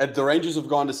 and the Rangers have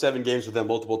gone to 7 games with them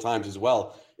multiple times as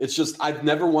well. It's just I've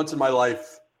never once in my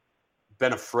life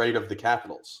been afraid of the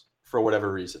Capitals for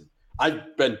whatever reason.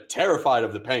 I've been terrified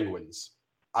of the Penguins.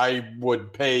 I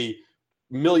would pay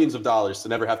millions of dollars to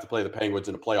never have to play the Penguins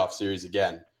in a playoff series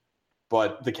again.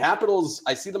 But the Capitals,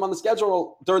 I see them on the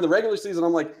schedule during the regular season.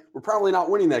 I'm like, we're probably not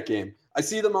winning that game. I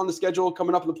see them on the schedule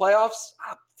coming up in the playoffs.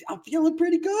 I'm feeling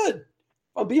pretty good.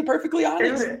 I'll be perfectly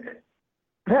honest.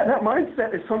 That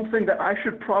mindset is something that I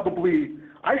should probably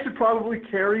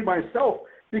carry myself,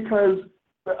 because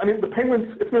I mean the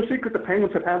Penguins. It's no secret the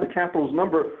Penguins have had the Capitals'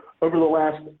 number over the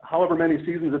last however many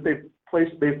seasons that they've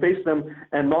faced them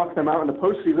and knocked them out in the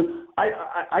postseason. I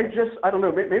don't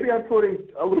know. Maybe I'm putting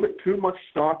a little bit too much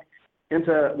stock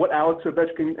into what Alex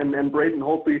Ovechkin and Braden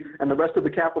Holtby and the rest of the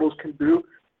Capitals can do.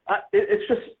 It's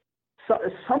just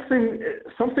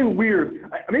something weird.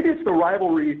 Maybe it's the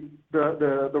rivalry,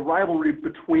 the rivalry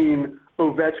between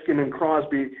Ovechkin and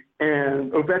Crosby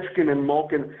and Ovechkin and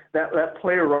Malkin. That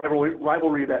player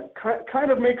rivalry that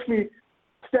kind of makes me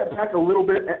step back a little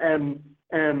bit and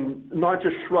not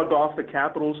just shrug off the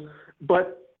Capitals.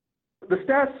 But the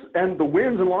stats and the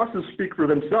wins and losses speak for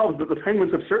themselves. But the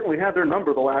Penguins have certainly had their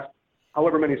number the last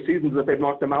however many seasons that they've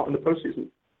knocked them out in the postseason.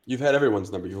 You've had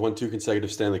everyone's number. You've won 2 consecutive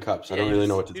Stanley Cups. I don't really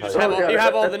know what to tell you. You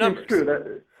have all the numbers.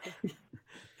 True.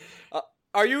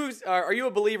 Are you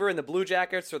a believer in the Blue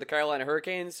Jackets or the Carolina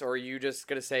Hurricanes, or are you just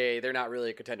going to say they're not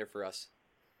really a contender for us?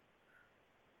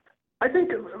 I think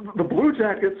the Blue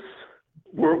Jackets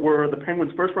were the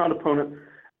Penguins' first-round opponent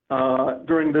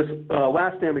during this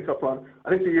last Stanley Cup run. I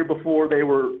think the year before they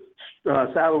were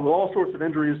saddled with all sorts of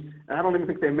injuries, and I don't even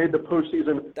think they made the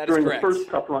postseason during the first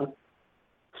Cup run.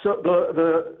 So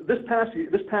this past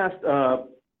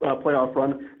playoff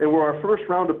run, they were our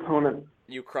first-round opponent.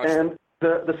 You crushed and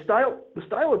the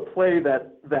style of play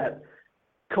that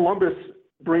Columbus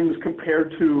brings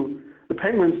compared to the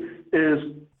Penguins is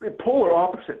polar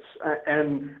opposites.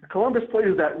 And Columbus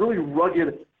plays that really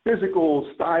rugged,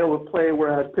 physical style of play,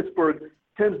 whereas Pittsburgh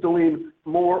tends to lean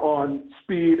more on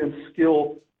speed and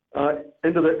skill,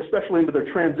 especially into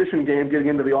their transition game, getting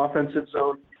into the offensive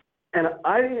zone. And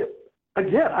I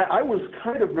was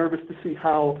kind of nervous to see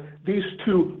how these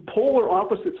two polar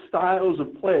opposite styles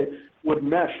of play would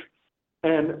mesh.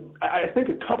 And I think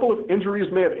a couple of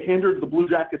injuries may have hindered the Blue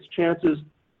Jackets' chances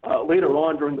later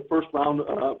on during the first round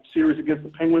series against the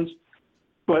Penguins.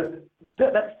 But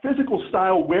that physical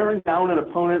style wearing down an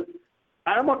opponent,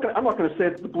 I'm not going to say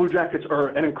that the Blue Jackets are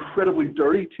an incredibly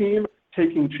dirty team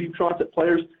taking cheap shots at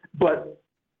players, but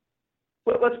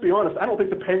let's be honest, I don't think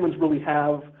the Penguins really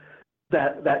have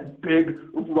that big,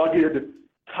 rugged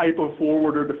type of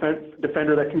forward or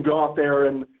defender that can go out there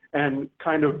and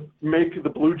kind of make the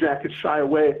Blue Jackets shy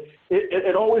away.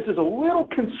 It always is a little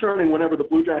concerning whenever the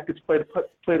Blue Jackets play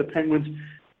the Penguins,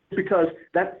 because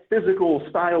that physical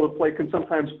style of play can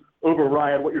sometimes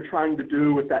override what you're trying to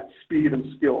do with that speed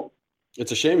and skill.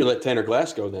 It's a shame you let Tanner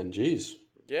Glass go then. Jeez.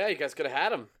 Yeah, you guys could have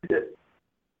had him.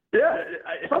 Yeah,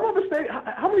 if I'm not mistaken,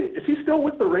 how many is he still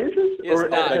with the Rangers? He is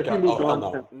not. Has he moved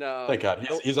on? No. Thank God.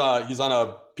 He's on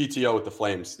a PTO with the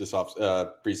Flames this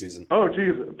preseason. Oh,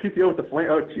 geez, PTO with the Flames.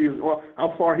 Oh, geez. Well,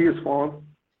 how far he has fallen.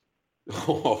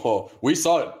 Oh, we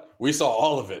saw it. We saw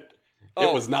all of it. Oh.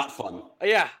 It was not fun.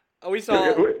 Yeah, we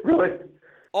saw really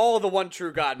all of the one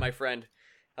true God, my friend.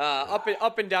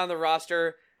 Up and down the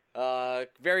roster.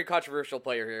 Very controversial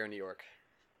player here in New York.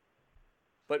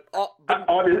 But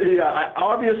obviously,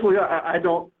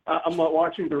 I'm not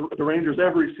watching the Rangers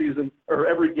every season or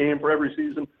every game for every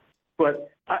season.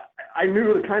 But I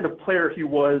knew the kind of player he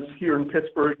was here in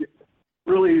Pittsburgh.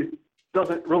 Really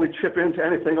doesn't really chip into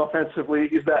anything offensively.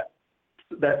 He's that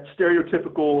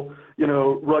stereotypical,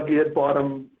 rugged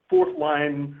bottom fourth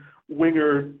line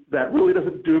winger that really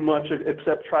doesn't do much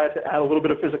except try to add a little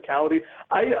bit of physicality.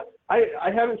 I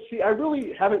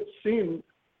really haven't seen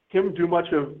him do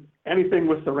much of anything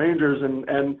with the Rangers,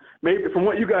 and maybe from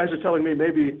what you guys are telling me,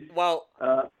 maybe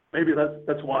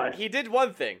that's why. He did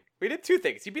one thing. He did two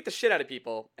things. He beat the shit out of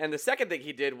people, and the second thing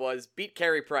he did was beat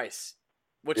Carey Price,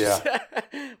 which is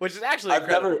actually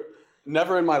incredible.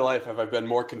 Never in my life have I been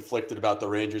more conflicted about the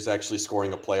Rangers actually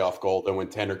scoring a playoff goal than when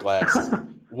Tanner Glass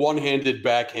one-handed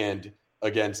backhand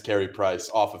against Carey Price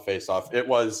off a face-off. It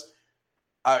was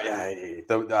I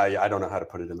don't know how to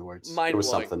put it in the words. It was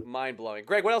something. Mind-blowing.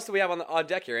 Greg, what else do we have on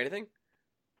deck here? Anything?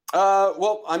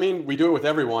 Well, I mean, we do it with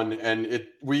everyone, and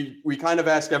we kind of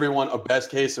ask everyone a best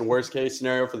case and worst case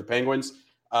scenario for the Penguins.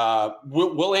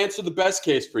 We'll answer the best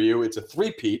case for you. It's a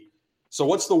three-peat. So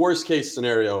what's the worst case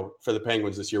scenario for the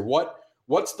Penguins this year?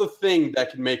 What's the thing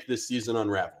that can make this season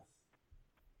unravel?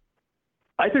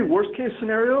 I think worst case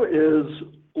scenario is,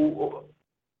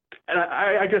 and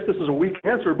I guess this is a weak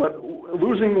answer, but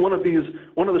losing one of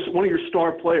your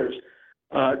star players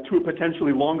to a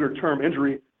potentially longer term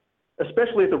injury,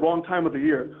 especially at the wrong time of the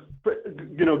year. But,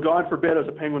 God forbid, as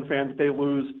a Penguin fan, that they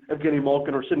lose Evgeny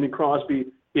Malkin or Sidney Crosby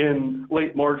in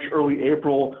late March, early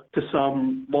April to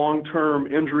some long-term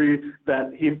injury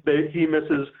that he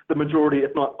misses the majority,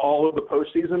 if not all, of the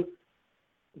postseason.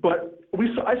 But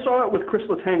I saw it with Chris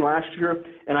Letang last year,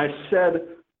 and I said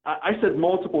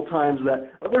multiple times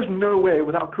that there's no way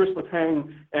without Chris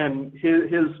Letang and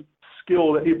his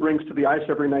skill that he brings to the ice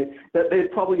every night that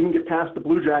they'd probably even get past the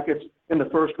Blue Jackets in the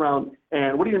first round.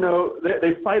 And what do you know?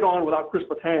 They fight on without Chris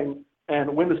Letang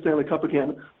and win the Stanley Cup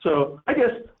again. So I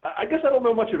guess I don't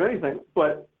know much of anything,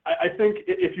 but I think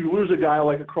if you lose a guy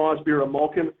like a Crosby or a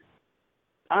Malkin,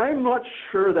 I'm not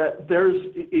sure that there's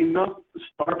enough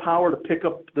star power to pick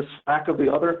up the slack of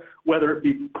the other, whether it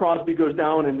be Crosby goes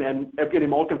down and Evgeny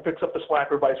Malkin picks up the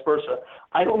slack or vice versa.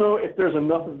 I don't know if there's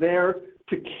enough there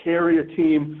to carry a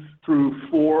team through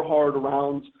 4 hard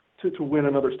rounds to win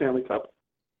another Stanley Cup.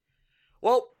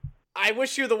 Well, I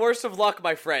wish you the worst of luck,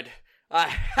 my friend.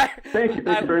 Thank you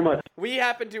very much. We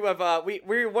happen to have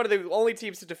we're one of the only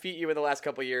teams to defeat you in the last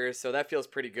couple of years, so that feels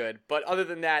pretty good. But other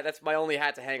than that, that's my only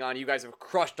hat to hang on. You guys have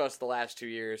crushed us the last 2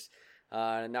 years.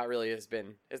 It really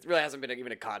hasn't been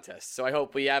even a contest. So I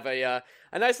hope we have a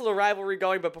nice little rivalry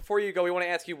going. But before you go, we want to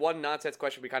ask you one nonsense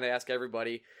question we kind of ask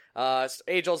everybody.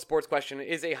 Age-old sports question: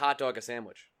 is a hot dog a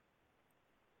sandwich?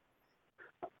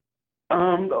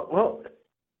 Well,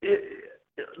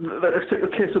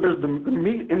 okay, so there's the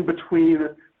meat in between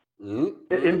the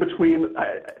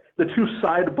 2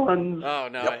 side buns. Oh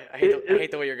no, Yep. I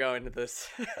hate the way you're going with this.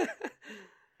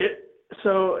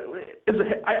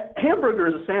 Hamburger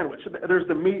is a sandwich. There's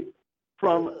the meat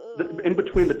in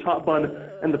between the top bun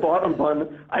and the bottom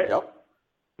bun.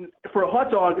 For a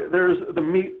hot dog, there's the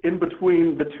meat in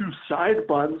between the 2 side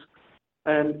buns,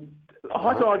 and a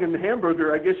hot dog and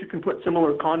hamburger, I guess you can put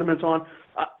similar condiments on.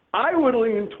 I would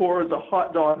lean towards a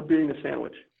hot dog being a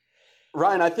sandwich.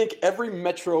 Ryan, I think every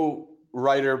Metro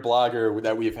writer, blogger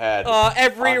that we've had.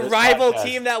 Every rival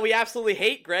team that we absolutely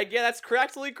hate, Greg. Yeah, that's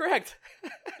absolutely correct.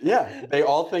 Yeah, they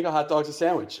all think a hot dog's a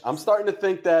sandwich. I'm starting to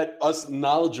think that us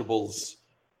knowledgeables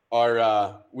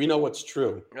we know what's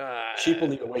true. Sheeple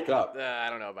need to wake up. I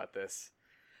don't know about this.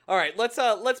 All right, let's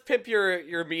pimp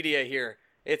your media here.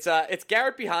 It's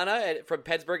Garrett Behana from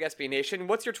Pittsburgh SB Nation.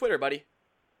 What's your Twitter, buddy?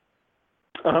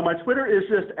 My Twitter is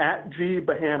just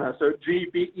 @GBehana, so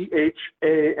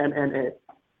GBEHANNA.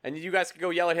 And you guys can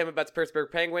go yell at him about the Pittsburgh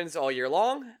Penguins all year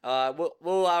long.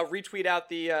 We'll retweet out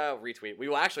the retweet. We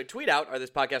will actually tweet out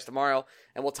this podcast tomorrow,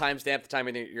 and we'll timestamp the time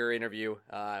of your interview,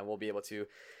 and we'll be able to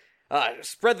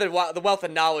spread the wealth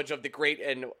of knowledge of the great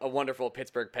and wonderful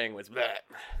Pittsburgh Penguins.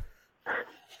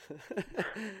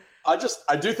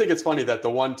 I do think it's funny that the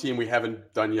one team we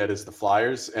haven't done yet is the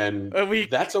Flyers, and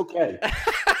that's okay.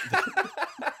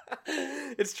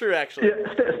 It's true, actually.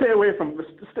 Yeah, stay away from this.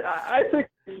 I think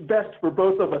it's best for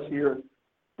both of us here,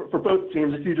 for both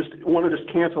teams, if you just want to just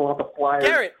cancel out the Flyers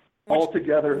Garrett,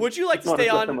 altogether. Would you like to stay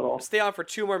on for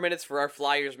 2 more minutes for our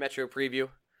Flyers Metro preview?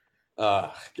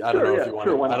 I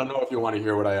don't know if you want to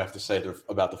hear what I have to say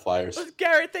about the Flyers.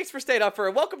 Garrett, thanks for staying up for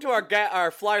it. Welcome to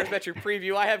our Flyers Metro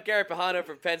preview. I have Garrett Behana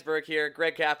from Pittsburgh here,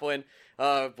 Greg Kaplan,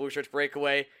 Blueshirts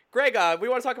Breakaway. Greg, we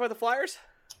want to talk about the Flyers?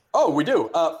 Oh, we do.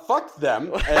 Fuck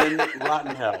them and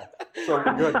rotten hell. So we're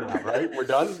good now, right? We're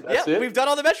done? That's it? We've done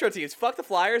all the Metro teams. Fuck the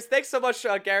Flyers. Thanks so much,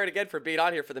 Garrett, again, for being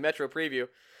on here for the Metro preview.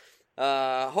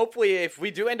 Hopefully, if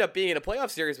we do end up being in a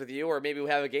playoff series with you, or maybe we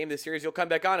have a game this series, you'll come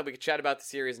back on and we can chat about the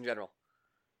series in general.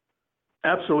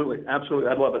 Absolutely.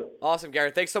 I'd love it. Awesome,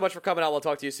 Garrett. Thanks so much for coming on. We'll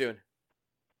talk to you soon.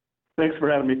 Thanks for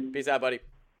having me. Peace out, buddy.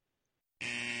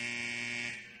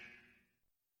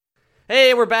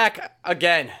 Hey, we're back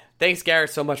again. Thanks, Garrett,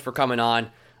 so much for coming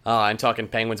on and talking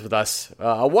Penguins with us.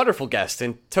 A wonderful guest,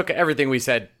 and took everything we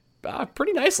said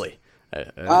pretty nicely.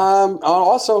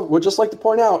 Also, would just like to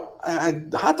point out,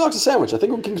 hot dog's a sandwich. I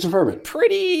think we can confirm it.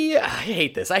 I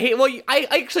hate this. I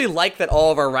actually like that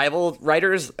all of our rival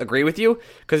writers agree with you,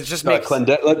 because it just makes...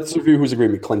 let's review who's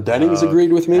agreed with me. Clendenning's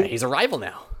agreed with me. He's a rival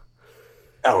now.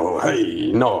 Oh,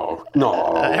 hey, no.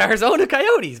 Arizona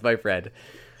Coyotes, my friend.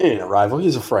 He ain't a rival.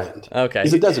 He's a friend. Okay.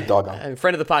 He's a desert dog.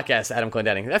 Friend of the podcast, Adam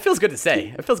Clendenning. That feels good to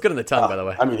say. It feels good on the tongue, by the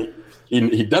way. I mean,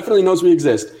 he definitely knows we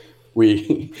exist.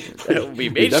 We made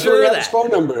definitely sure have that his phone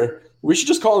number. We should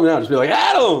just call him now. Just be like,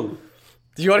 Adam,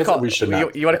 Do you want to call? We should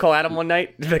not. You want to call Adam one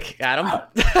night? Like, Adam.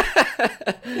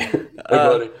 Hey,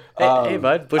 buddy. Hey,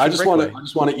 bud. I just want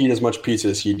to eat as much pizza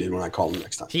as he did when I called him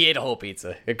next time. He ate a whole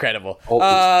pizza. Incredible.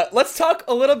 Pizza. Let's talk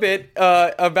a little bit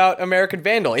about American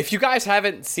Vandal. If you guys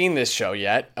haven't seen this show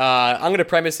yet, I'm going to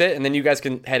premise it, and then you guys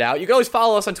can head out. You can always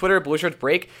follow us on Twitter at Blueshirts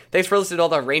Break. Thanks for listening to all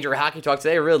the Ranger hockey talk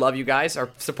today. I really love you guys.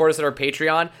 Support us at our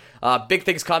Patreon. Big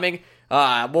things coming.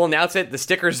 We'll announce it. The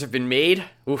stickers have been made.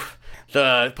 Oof.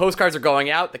 The postcards are going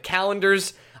out. The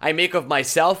calendars I make of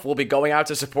myself will be going out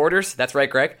to supporters. That's right,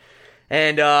 Greg.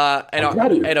 And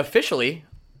officially,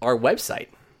 our website,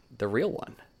 the real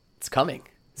one, it's coming.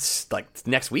 It's like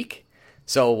next week.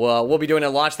 So we'll be doing a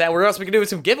launch that. We're also going to do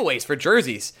some giveaways for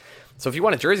jerseys. So if you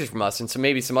want a jersey from us and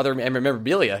maybe some other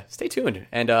memorabilia, stay tuned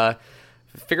and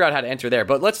figure out how to enter there.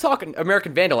 But let's talk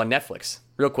American Vandal on Netflix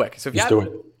real quick. So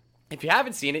if you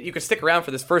haven't seen it, you can stick around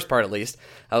for this first part at least.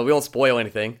 We won't spoil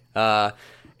anything.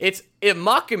 It's a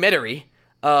mockumentary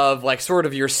of like sort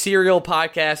of your serial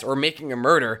podcast or Making a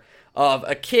Murder of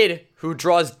a kid who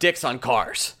draws dicks on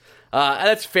cars.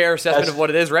 That's a fair assessment of what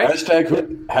it is, right?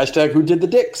 Hashtag who did the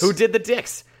dicks? Who did the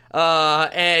dicks?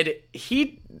 And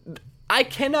I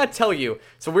cannot tell you.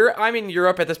 So I'm in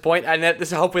Europe at this point, and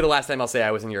this is hopefully the last time I'll say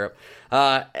I was in Europe.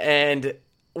 And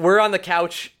we're on the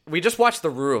couch. We just watched The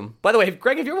Room. By the way,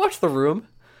 Greg, have you ever watched The Room?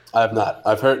 I have not.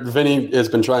 I've heard Vinny has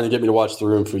been trying to get me to watch The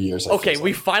Room for years. Okay,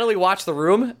 we finally watched The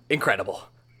Room. Incredible.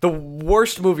 The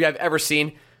worst movie I've ever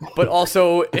seen, but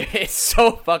also it's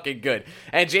so fucking good.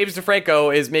 And James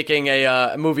DeFranco is making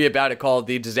a movie about it called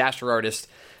The Disaster Artist,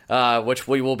 which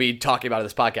we will be talking about in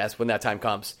this podcast when that time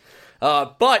comes.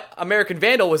 But American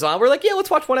Vandal was on. We're like, yeah, let's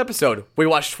watch one episode. We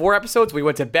watched 4 episodes. We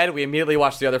went to bed. We immediately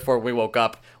watched the other 4 when we woke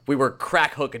up. We were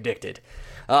crack hook addicted.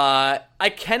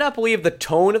 I cannot believe the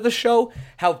tone of the show,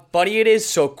 how funny it is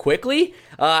so quickly,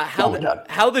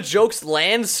 how the jokes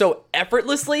land so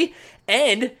effortlessly,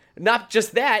 and not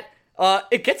just that,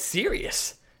 it gets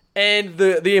serious. And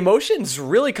the emotions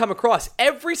really come across.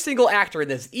 Every single actor in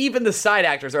this, even the side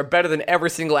actors, are better than every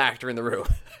single actor in the room.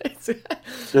 It's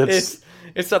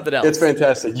something else. It's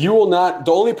fantastic. You will not.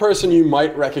 The only person you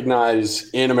might recognize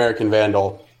in American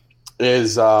Vandal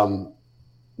is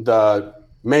the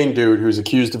main dude who's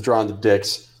accused of drawing the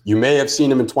dicks. You may have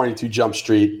seen him in 22 Jump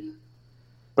Street,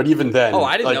 but even then... Oh,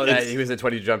 I didn't know that he was in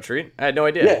 22 Jump Street. I had no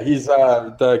idea. Yeah, he's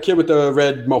the kid with the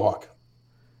red mohawk.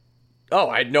 Oh,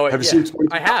 I had no idea. Have you seen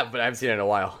 22? I have, but I haven't seen it in a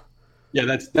while.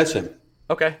 Yeah, that's him.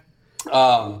 Okay.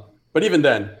 But even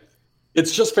then,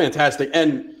 it's just fantastic.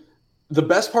 And the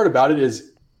best part about it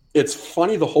is it's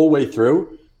funny the whole way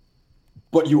through,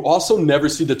 but you also never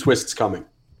see the twists coming.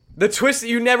 The twist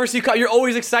you never see, you're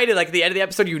always excited. Like at the end of the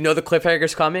episode, you know the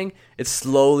cliffhanger's coming. It's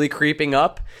slowly creeping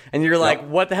up, and you're like,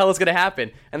 what the hell is going to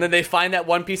happen? And then they find that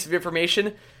one piece of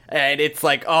information, and it's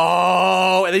like,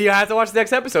 oh, and then you have to watch the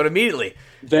next episode immediately.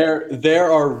 There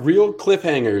are real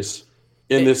cliffhangers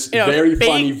in this very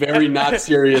funny, very not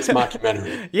serious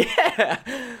mockumentary. Yeah.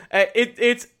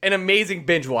 It's an amazing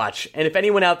binge watch, and if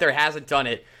anyone out there hasn't done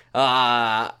it,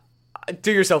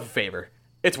 do yourself a favor.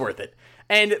 It's worth it.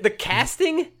 And the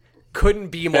casting couldn't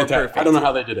be more perfect. I don't know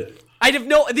how they did it. I have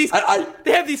no they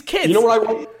have these kids. You know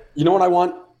what I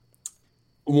want?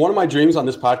 One of my dreams on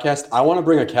this podcast, I want to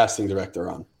bring a casting director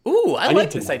on. Ooh, I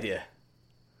like this idea.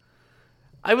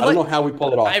 I don't know how we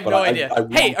pull it off. I have no idea.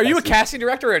 Hey, are you a casting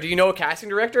director, or do you know a casting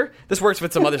director? This works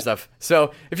with some other stuff.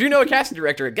 So if you know a casting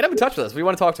director, get him in touch with us. We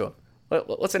want to talk to him.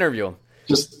 Let's interview him.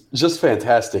 Just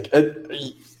fantastic.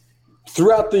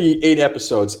 Throughout the 8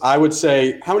 episodes, I would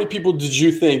say, how many people did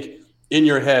you think in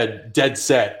your head, dead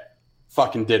set,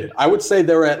 fucking did it? I would say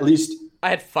there were at least... I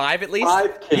had 5 at least?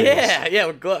 5 kids. Yeah,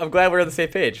 I'm glad we're on the same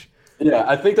page. Yeah,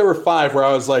 I think there were 5 where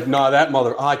I was like, no, that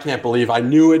mother, I can't believe I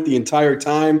knew it the entire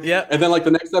time. Yeah. And then like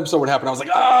the next episode would happen, I was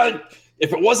like,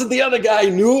 if it wasn't the other guy, I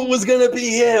knew it was going to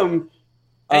be him.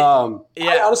 I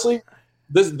honestly,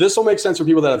 this will make sense for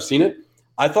people that have seen it.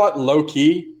 I thought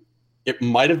low-key it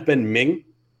might have been Ming.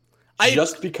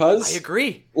 Just because I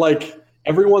agree. Like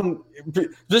everyone,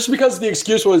 just because the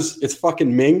excuse was it's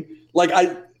fucking Ming. Like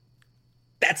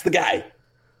that's the guy.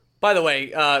 By the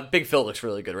way, Big Phil looks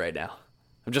really good right now.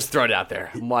 I'm just throwing it out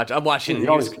there. I'm watching.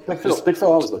 Big Phil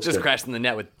always looks just good. crashing the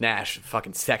net with Nash,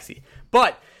 fucking sexy.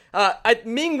 But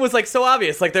Ming was like so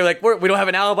obvious. Like they're like we don't have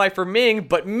an alibi for Ming,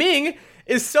 but Ming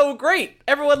is so great.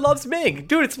 Everyone loves Ming,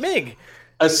 dude. It's Ming.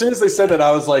 As soon as they said that,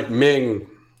 I was like Ming.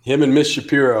 Him and Miss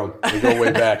Shapiro, we go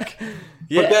way back.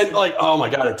 Yeah. But then, like, oh my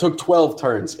God, it took 12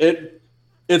 turns.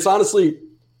 It's honestly,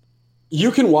 you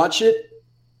can watch it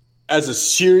as a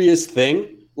serious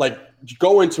thing. Like,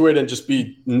 go into it and just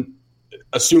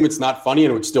assume it's not funny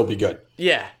and it would still be good.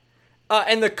 Yeah.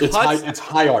 And the cuts, it's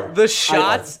high art. The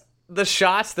shots,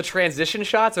 the transition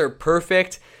shots are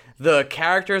perfect. The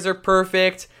characters are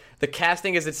perfect. The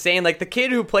casting is insane. Like, the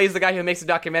kid who plays the guy who makes the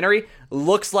documentary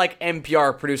looks like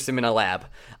NPR produced him in a lab.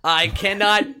 I can't,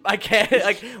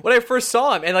 like, when I first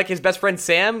saw him, and, like, his best friend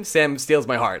Sam steals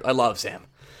my heart. I love Sam.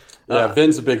 Yeah,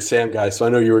 Vin's a big Sam guy, so I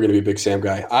know you were going to be a big Sam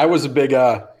guy. I was a big,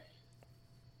 I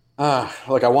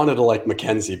wanted to like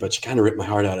Mackenzie, but she kind of ripped my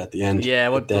heart out at the end.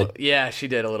 Yeah, she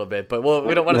did a little bit, but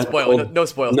we don't want to spoil. No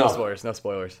spoilers. No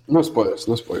spoilers.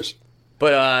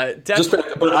 But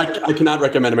but I cannot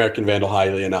recommend American Vandal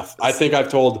highly enough. I think I've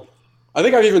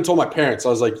even told my parents. I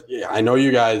was like, yeah, I know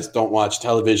you guys don't watch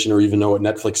television or even know what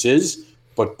Netflix is,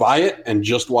 but buy it and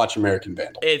just watch American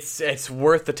Vandal. It's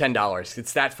worth the $10.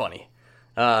 It's that funny.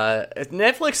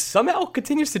 Netflix somehow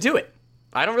continues to do it.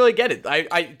 I don't really get it.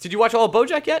 Did you watch all of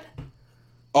BoJack yet?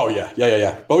 Oh yeah.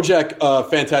 BoJack,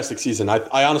 fantastic season.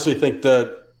 I honestly think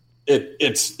that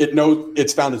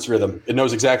it's found its rhythm. It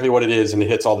knows exactly what it is, and it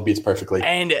hits all the beats perfectly.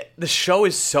 And the show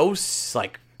is so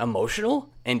like emotional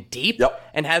and deep,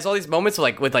 and has all these moments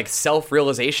with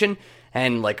self-realization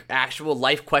and like actual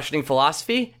life questioning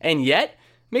philosophy, and yet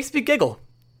makes me giggle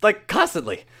like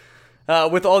constantly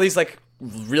with all these like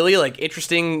really like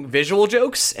interesting visual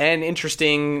jokes and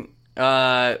interesting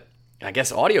I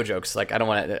guess audio jokes. Like I don't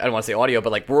want to say audio,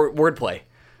 but like wordplay.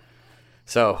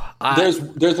 So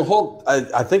there's a whole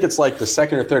I think it's like the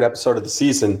second or third episode of the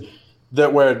season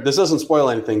where this doesn't spoil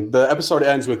anything. The episode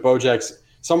ends with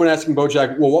someone asking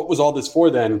BoJack, well, what was all this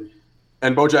for then?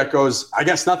 And BoJack goes, I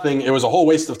guess nothing. It was a whole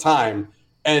waste of time.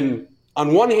 And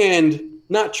on one hand,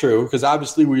 not true, because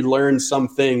obviously we learned some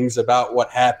things about what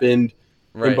happened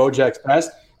in BoJack's past.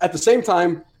 At the same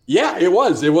time, yeah, it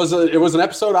was. It was an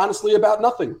episode, honestly, about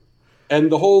nothing.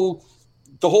 And the whole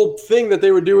thing that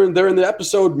they were doing there in the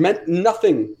episode meant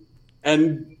nothing.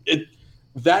 And the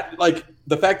fact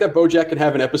that BoJack can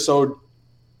have an episode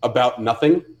about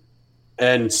nothing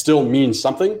and still mean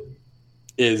something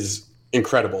is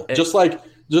incredible. Just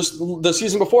the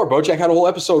season before, BoJack had a whole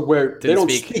episode where they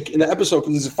don't speak in the episode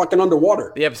because he's fucking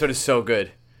underwater. The episode is so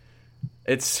good.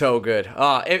 It's so good.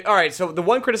 All right, so the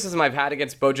one criticism I've had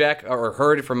against BoJack, or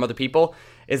heard from other people,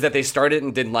 is that they started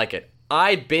and didn't like it.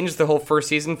 I binged the whole first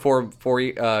season four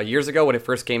years ago when it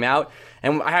first came out,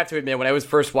 and I have to admit, when I was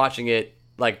first watching it,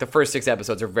 like the first 6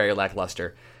 episodes are very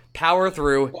lackluster. Power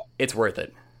through, it's worth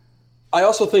it. I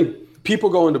also think people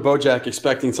go into BoJack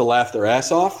expecting to laugh their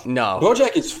ass off. No.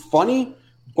 BoJack is funny,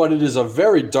 but it is a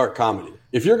very dark comedy.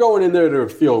 If you're going in there to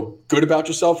feel good about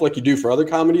yourself like you do for other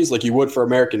comedies, like you would for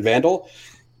American Vandal,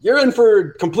 you're in for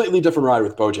a completely different ride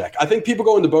with BoJack. I think people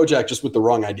go into BoJack just with the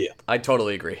wrong idea. I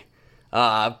totally agree.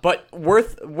 But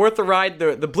worth the ride.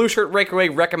 The Blueshirt Breakaway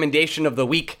recommendation of the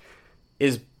week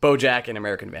is BoJack and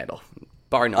American Vandal.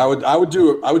 Bar none. I would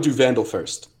do Vandal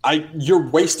first. You're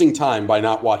wasting time by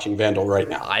not watching Vandal right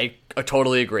now. I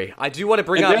totally agree. I do want to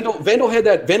bring up Vandal had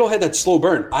that slow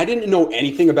burn. I didn't know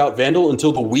anything about Vandal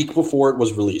until the week before it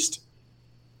was released.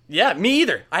 Yeah, me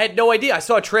either. I had no idea. I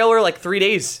saw a trailer like 3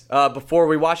 days before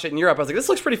we watched it in Europe. I was like, this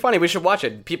looks pretty funny. We should watch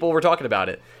it. People were talking about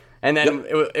it. And then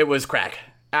it was crack.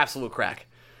 Absolute crack.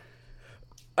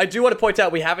 I do want to point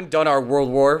out we haven't done our World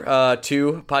War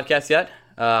II podcast yet.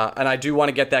 And I do want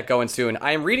to get that going soon.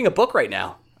 I am reading a book right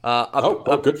now.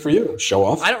 Good for you. Show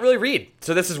off. I don't really read,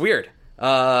 so this is weird.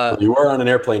 You were on an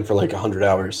airplane for like 100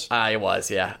 hours. I was,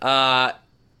 yeah.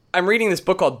 I'm reading this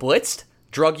book called Blitzed,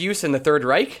 Drug Use in the Third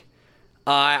Reich.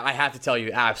 I have to tell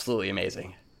you, absolutely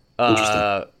amazing.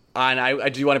 Interesting. And I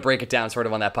do want to break it down sort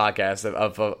of on that podcast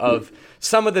of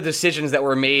some of the decisions that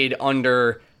were made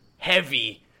under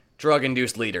heavy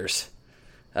drug-induced leaders.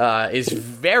 Is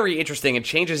very interesting and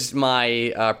changes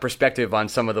my perspective on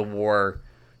some of the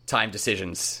wartime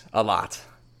decisions a lot.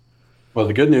 Well,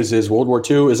 the good news is World War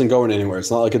II isn't going anywhere. It's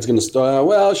not like it's going to start.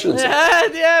 Well, I shouldn't say.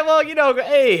 Yeah, well,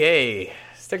 hey,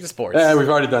 stick to sports. Yeah, we've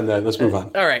already done that. Let's move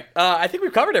on. All right. I think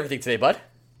we've covered everything today, bud.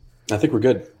 I think we're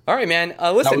good. All right, man.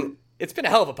 Listen, it's been a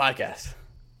hell of a podcast.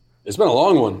 It's been a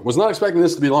long one. Was not expecting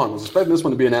this to be long. Was expecting this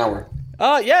one to be an hour.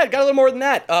 Yeah, got a little more than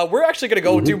that. We're actually going to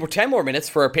go do 10 more minutes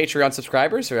for our Patreon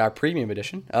subscribers, or our premium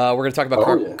edition. We're going to talk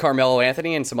about Carmelo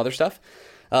Anthony and some other stuff.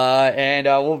 And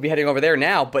we'll be heading over there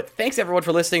now. But thanks, everyone,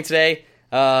 for listening today.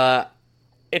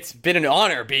 It's been an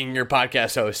honor being your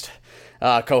podcast host,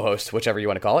 co-host, whichever you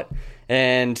want to call it.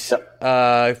 And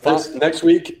next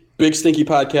week, big stinky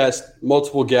podcast,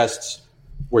 multiple guests.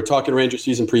 We're talking Ranger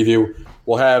season preview.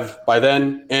 We'll have, by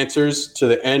then, answers to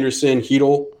the Anderson,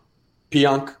 Heedle,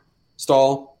 Pionk,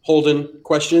 Stahl, Holden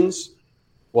questions.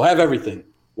 We'll have everything.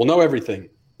 We'll know everything.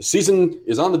 The season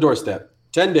is on the doorstep.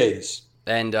 10 days.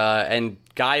 And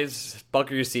guys,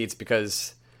 buckle your seats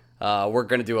because we're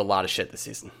going to do a lot of shit this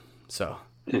season. So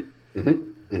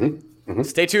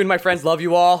stay tuned, my friends. Love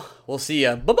you all. We'll see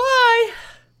ya. Bye-bye.